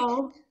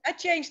 Hello. I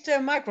changed the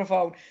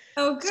microphone.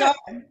 Oh, good. So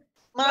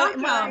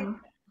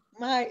Welcome.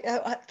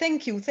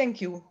 Thank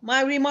you.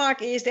 My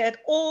remark is that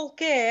all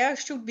care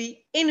should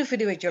be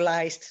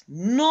individualized,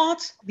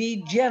 not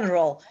be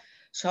general.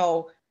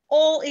 So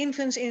all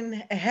infants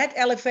in a head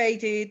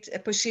elevated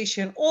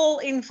position, all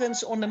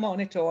infants on the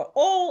monitor,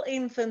 all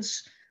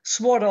infants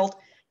swaddled.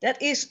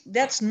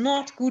 That's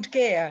not good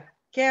care.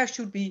 Care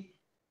should be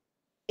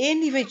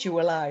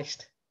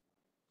individualized.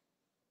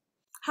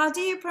 How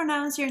do you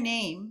pronounce your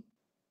name?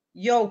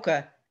 Yoke.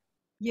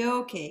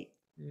 Yoke.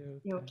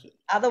 Yoke.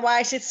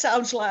 Otherwise, it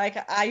sounds like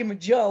I am a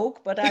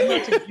joke, but I'm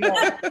not a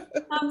joke.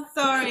 I'm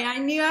sorry. I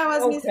knew I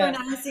was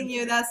mispronouncing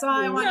you. That's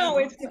why I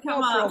wanted to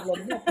come up.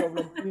 No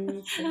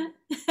problem.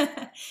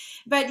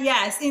 But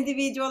yes,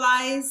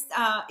 individualized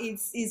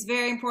is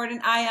very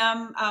important. I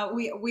am.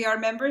 We are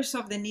members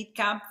of the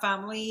NICU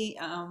family.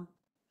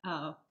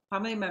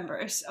 Family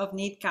members of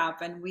NICU,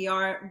 and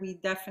we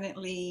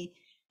definitely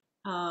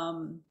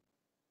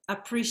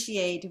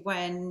appreciate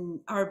when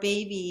our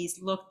baby is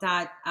looked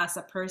at as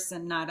a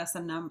person, not as a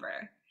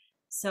number.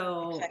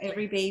 So exactly.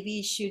 Every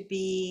baby should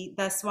be,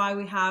 that's why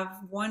we have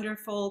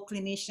wonderful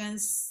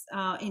clinicians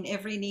in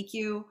every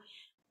NICU,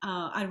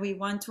 and we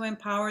want to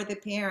empower the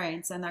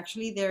parents. And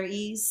actually there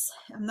is,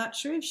 I'm not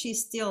sure if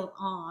she's still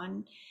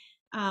on,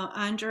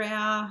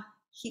 Andrea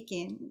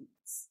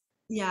Hickens.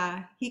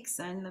 Yeah,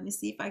 Hickson. Let me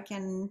see if I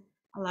can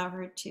allow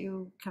her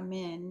to come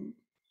in.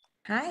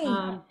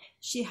 Hi.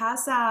 She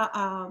has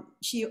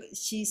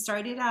she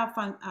started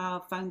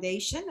a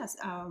foundation as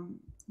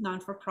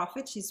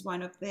non-for-profit. She's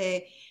one of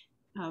the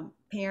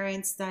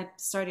parents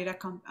that started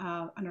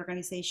an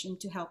organization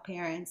to help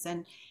parents,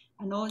 and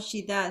all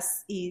she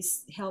does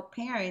is help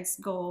parents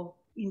go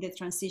in the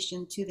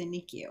transition to the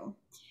NICU.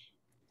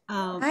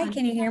 Hi,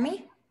 can you hear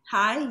me?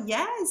 Hi,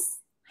 yes.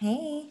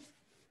 Hey.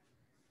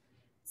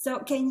 So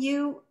can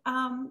you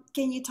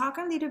talk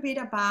a little bit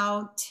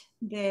about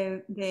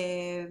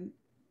the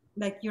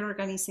like your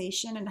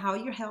organization and how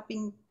you're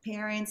helping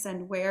parents,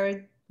 and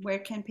where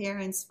can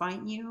parents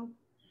find you?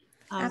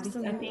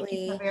 Absolutely. I think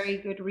it's a very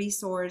good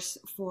resource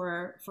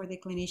for the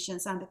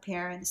clinicians and the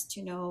parents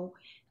to know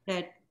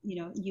that, you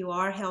know, you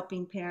are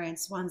helping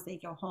parents once they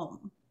go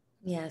home.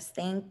 Yes,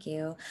 thank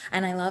you.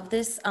 And I love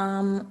this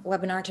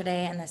webinar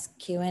today and this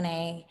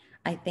Q&A.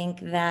 I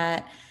think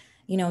that,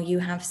 you know, you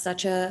have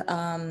such a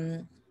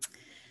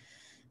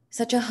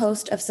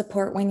host of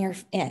support when you're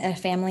a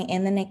family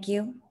in the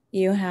NICU.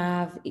 You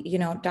have, you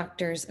know,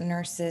 doctors,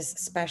 nurses,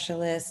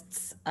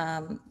 specialists,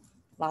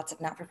 lots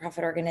of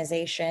not-for-profit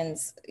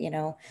organizations, you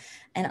know,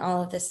 and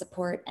all of this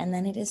support. And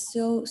then it is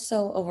so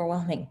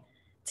overwhelming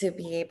to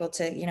be able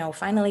to, you know,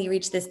 finally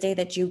reach this day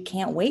that you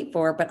can't wait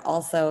for, but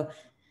also,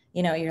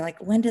 you know, you're like,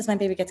 when does my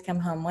baby get to come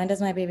home? When does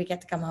my baby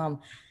get to come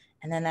home?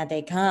 And then that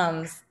day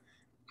comes,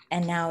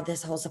 and now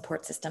this whole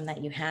support system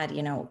that you had,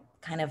 you know,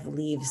 kind of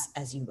leaves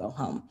as you go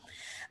home.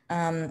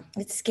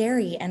 It's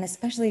scary, and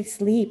especially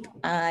sleep.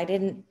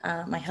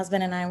 My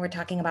husband and I were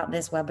talking about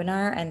this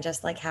webinar, and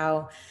just like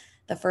how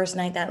the first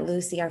night that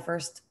Lucy, our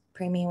first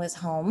preemie, was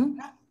home,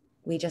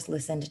 we just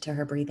listened to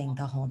her breathing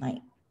the whole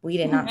night. We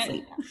did not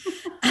sleep.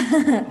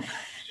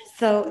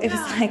 So it was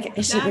like,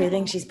 is she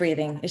breathing? She's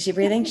breathing. Is she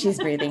breathing? She's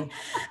breathing.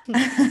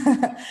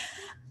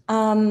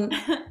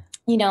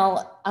 You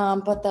know,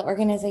 but the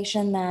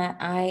organization that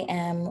I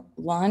am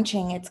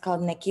launching, it's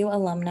called NICU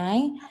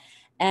Alumni.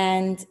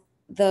 And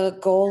the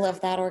goal of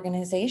that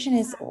organization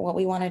is, what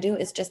we want to do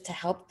is just to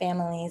help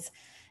families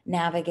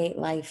navigate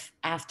life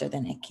after the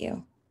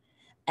NICU.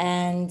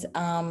 And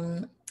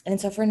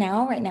so for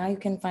now, right now, you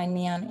can find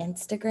me on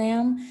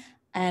Instagram,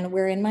 and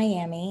we're in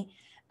Miami,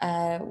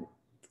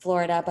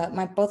 Florida, but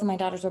both of my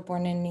daughters were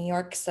born in New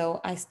York.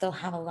 So I still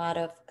have a lot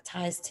of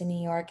ties to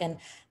New York and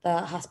the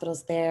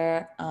hospitals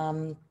there,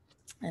 and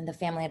the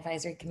family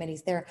advisory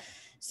committees there.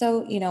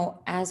 So, you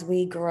know, as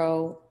we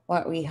grow,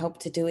 what we hope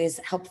to do is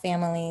help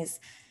families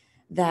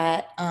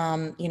that,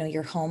 you know,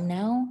 you're home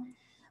now.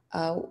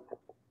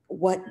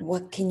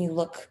 What can you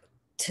look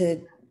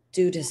to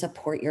do to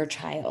support your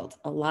child?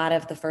 A lot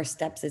of the first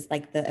steps is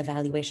like the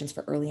evaluations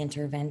for early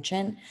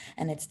intervention,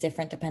 and it's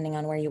different depending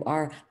on where you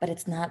are, but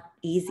it's not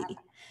easy.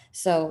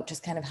 So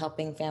just kind of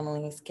helping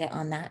families get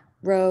on that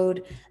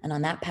road and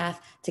on that path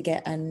to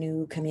get a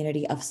new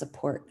community of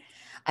support.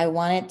 I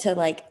wanted to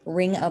like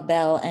ring a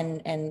bell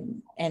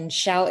and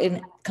shout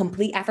in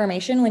complete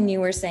affirmation when you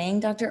were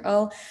saying, Dr.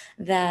 O,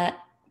 that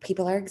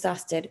people are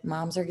exhausted,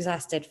 moms are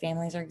exhausted,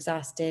 families are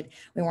exhausted.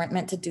 We weren't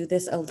meant to do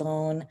this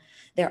alone.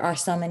 There are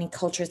so many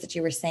cultures that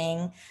you were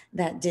saying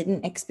that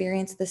didn't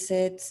experience the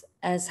SIDS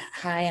as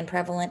high and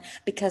prevalent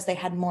because they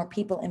had more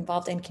people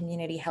involved in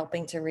community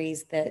helping to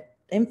raise the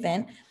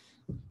infant.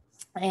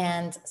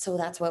 And so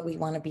that's what we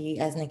want to be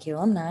as NICU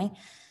alumni,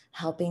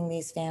 helping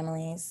these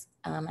families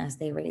as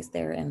they raise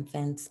their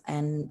infants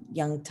and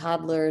young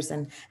toddlers,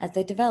 and as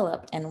they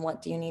develop, and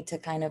what do you need to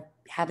kind of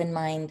have in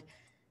mind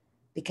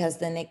because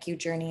the NICU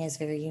journey is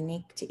very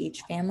unique to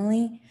each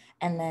family.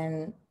 And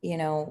then, you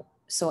know,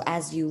 so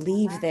as you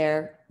leave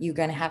there, you're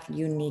going to have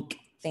unique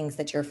things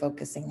that you're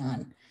focusing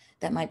on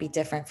that might be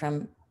different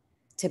from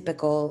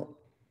typical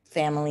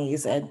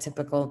families and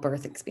typical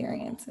birth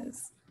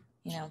experiences,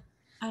 you know.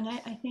 And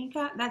I think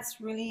that's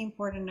really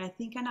important. I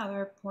think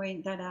another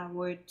point that I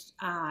would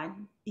add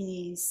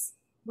is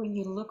when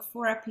you look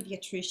for a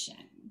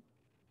pediatrician,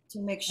 to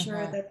make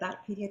sure that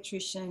that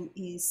pediatrician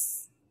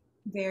is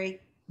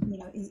very, you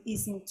know,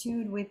 is in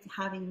tune with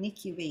having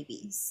NICU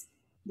babies,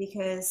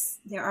 because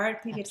there are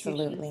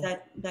pediatricians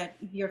that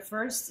your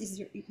first is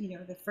your, you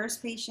know, the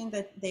first patient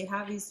that they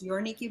have is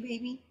your NICU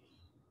baby.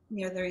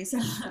 You know, there is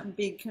a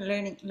big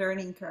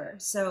learning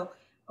curve. So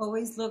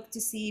always look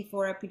to see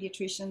for a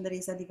pediatrician that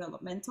is a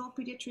developmental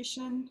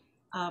pediatrician,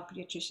 a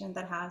pediatrician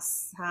that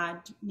has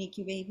had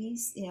NICU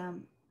babies,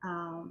 you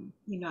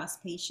know, as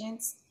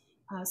patients.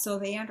 So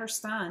they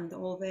understand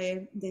all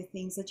the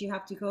things that you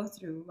have to go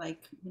through.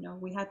 Like, you know,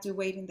 we had to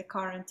wait in the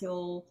car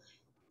until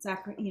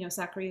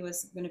Zaky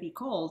was going to be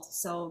called.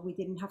 So we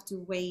didn't have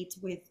to wait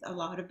with a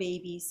lot of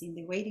babies in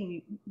the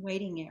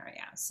waiting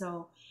area.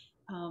 So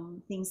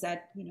things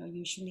that, you know,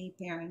 usually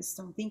parents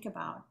don't think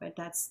about, but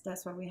that's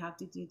what we have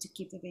to do to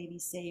keep the baby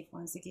safe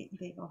once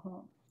they go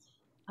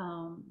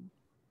home.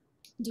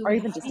 Or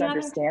even just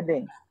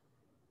understanding.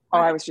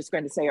 I was just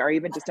going to say, or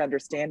even just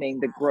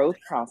understanding the growth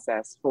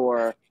process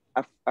for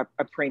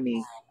a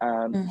preemie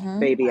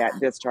baby at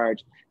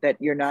discharge, that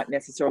you're not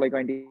necessarily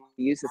going to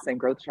use the same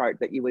growth chart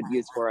that you would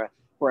use for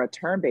a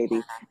term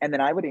baby. And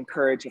then I would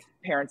encourage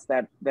parents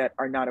that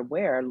are not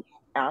aware,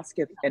 ask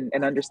if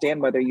and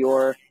understand whether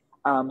your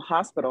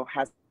hospital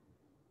has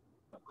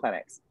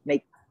clinics,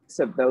 make use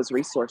of those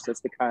resources,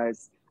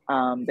 because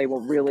they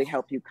will really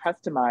help you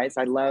customize.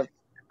 I love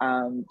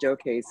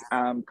Joke's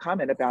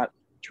comment about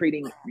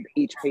treating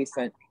each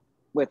patient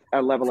with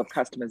a level of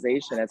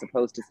customization as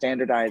opposed to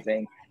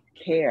standardizing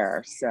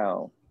care.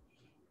 So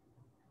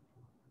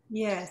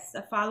yes,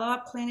 a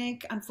follow-up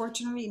clinic.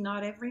 Unfortunately,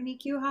 not every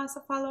NICU has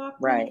a follow-up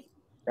clinic.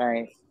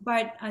 Right.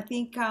 But I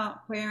think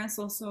parents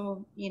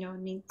also, you know,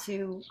 need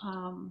to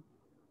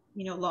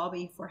you know,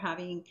 lobby for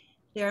having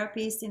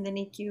therapists in the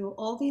NICU,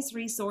 all these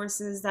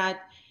resources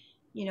that,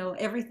 you know,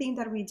 everything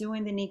that we do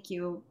in the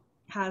NICU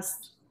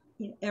has,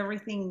 you know,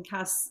 everything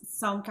has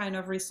some kind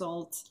of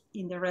result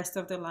in the rest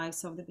of the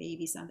lives of the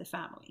babies and the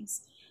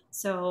families.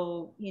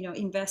 So, you know,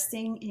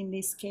 investing in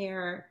this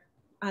care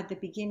at the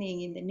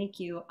beginning in the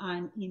NICU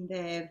and in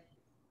the,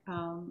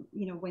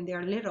 you know, when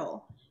they're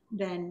little,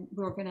 then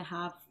we're going to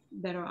have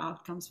better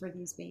outcomes for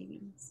these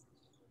babies.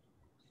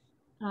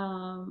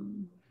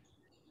 Do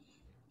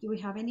we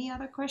have any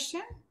other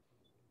question?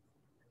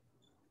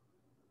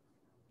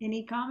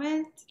 Any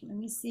comment? Let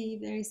me see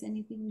if there is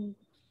anything.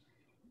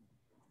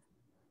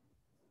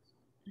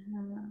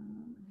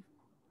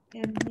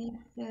 Elmi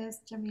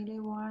says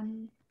Jamile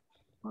 1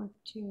 or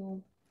 2.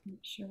 I'm not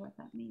sure what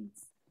that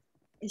means.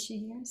 Is she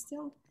here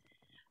still?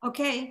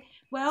 Okay,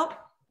 well,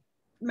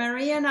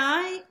 Maria and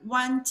I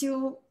want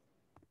to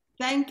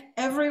thank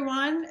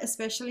everyone,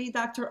 especially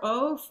Dr.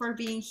 O, for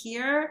being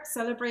here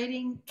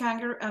celebrating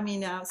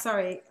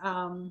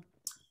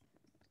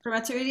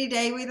Prematurity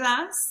Day with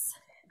us.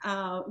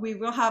 We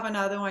will have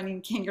another one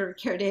in Kangaroo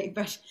Care Day,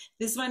 but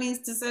this one is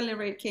to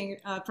celebrate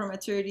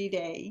Prematurity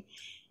Day.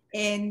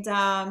 And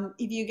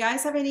if you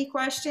guys have any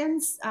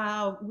questions,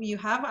 you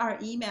have our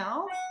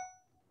email.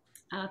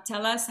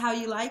 Tell us how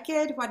you like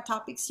it, what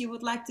topics you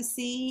would like to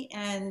see,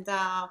 and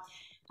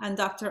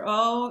Dr.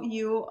 O,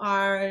 you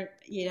are,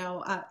 you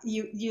know,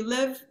 you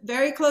live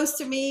very close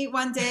to me.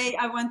 One day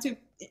I want to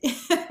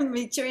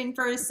meet you in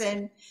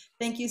person.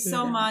 Thank you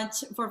so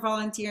much for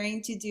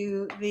volunteering to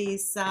do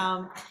this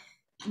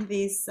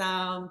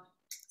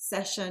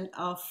session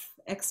of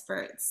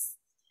experts.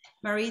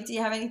 Marie, do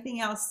you have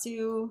anything else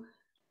to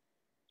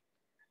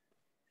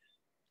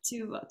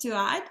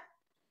add?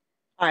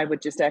 I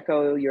would just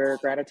echo your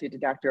gratitude to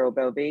Dr.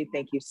 Oboubi.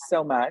 Thank you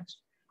so much.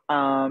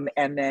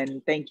 And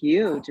then thank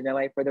you,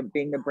 Jamile, for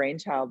being the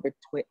brainchild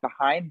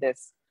behind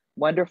this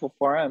wonderful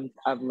forum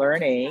of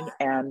learning.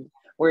 And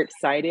we're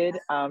excited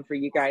for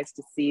you guys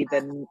to see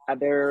the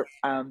other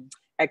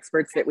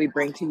experts that we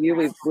bring to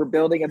you. We're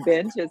building a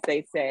bench, as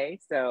they say,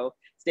 so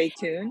stay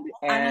tuned.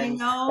 And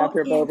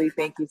Dr. Oboubi,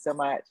 thank you so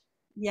much.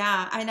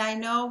 Yeah, and I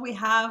know we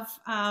have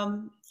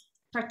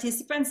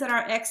participants that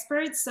are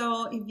experts,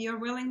 so if you're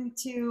willing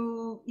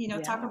to, you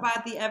know, talk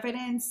about the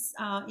evidence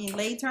in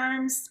lay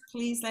terms,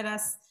 please let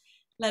us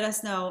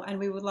know, and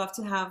we would love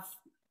to have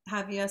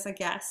you as a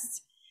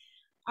guest.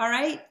 All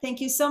right, thank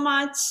you so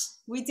much.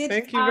 We did.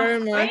 Thank you very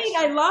much. Great.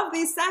 I love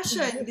this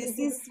session. This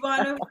is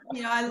one of,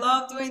 you know, I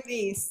love doing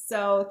these.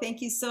 So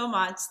thank you so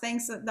much.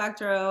 Thanks,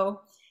 Dr.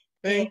 O.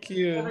 Thank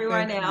you.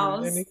 Everyone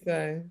else.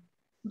 Anytime.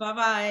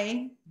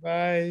 Bye-bye.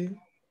 Bye.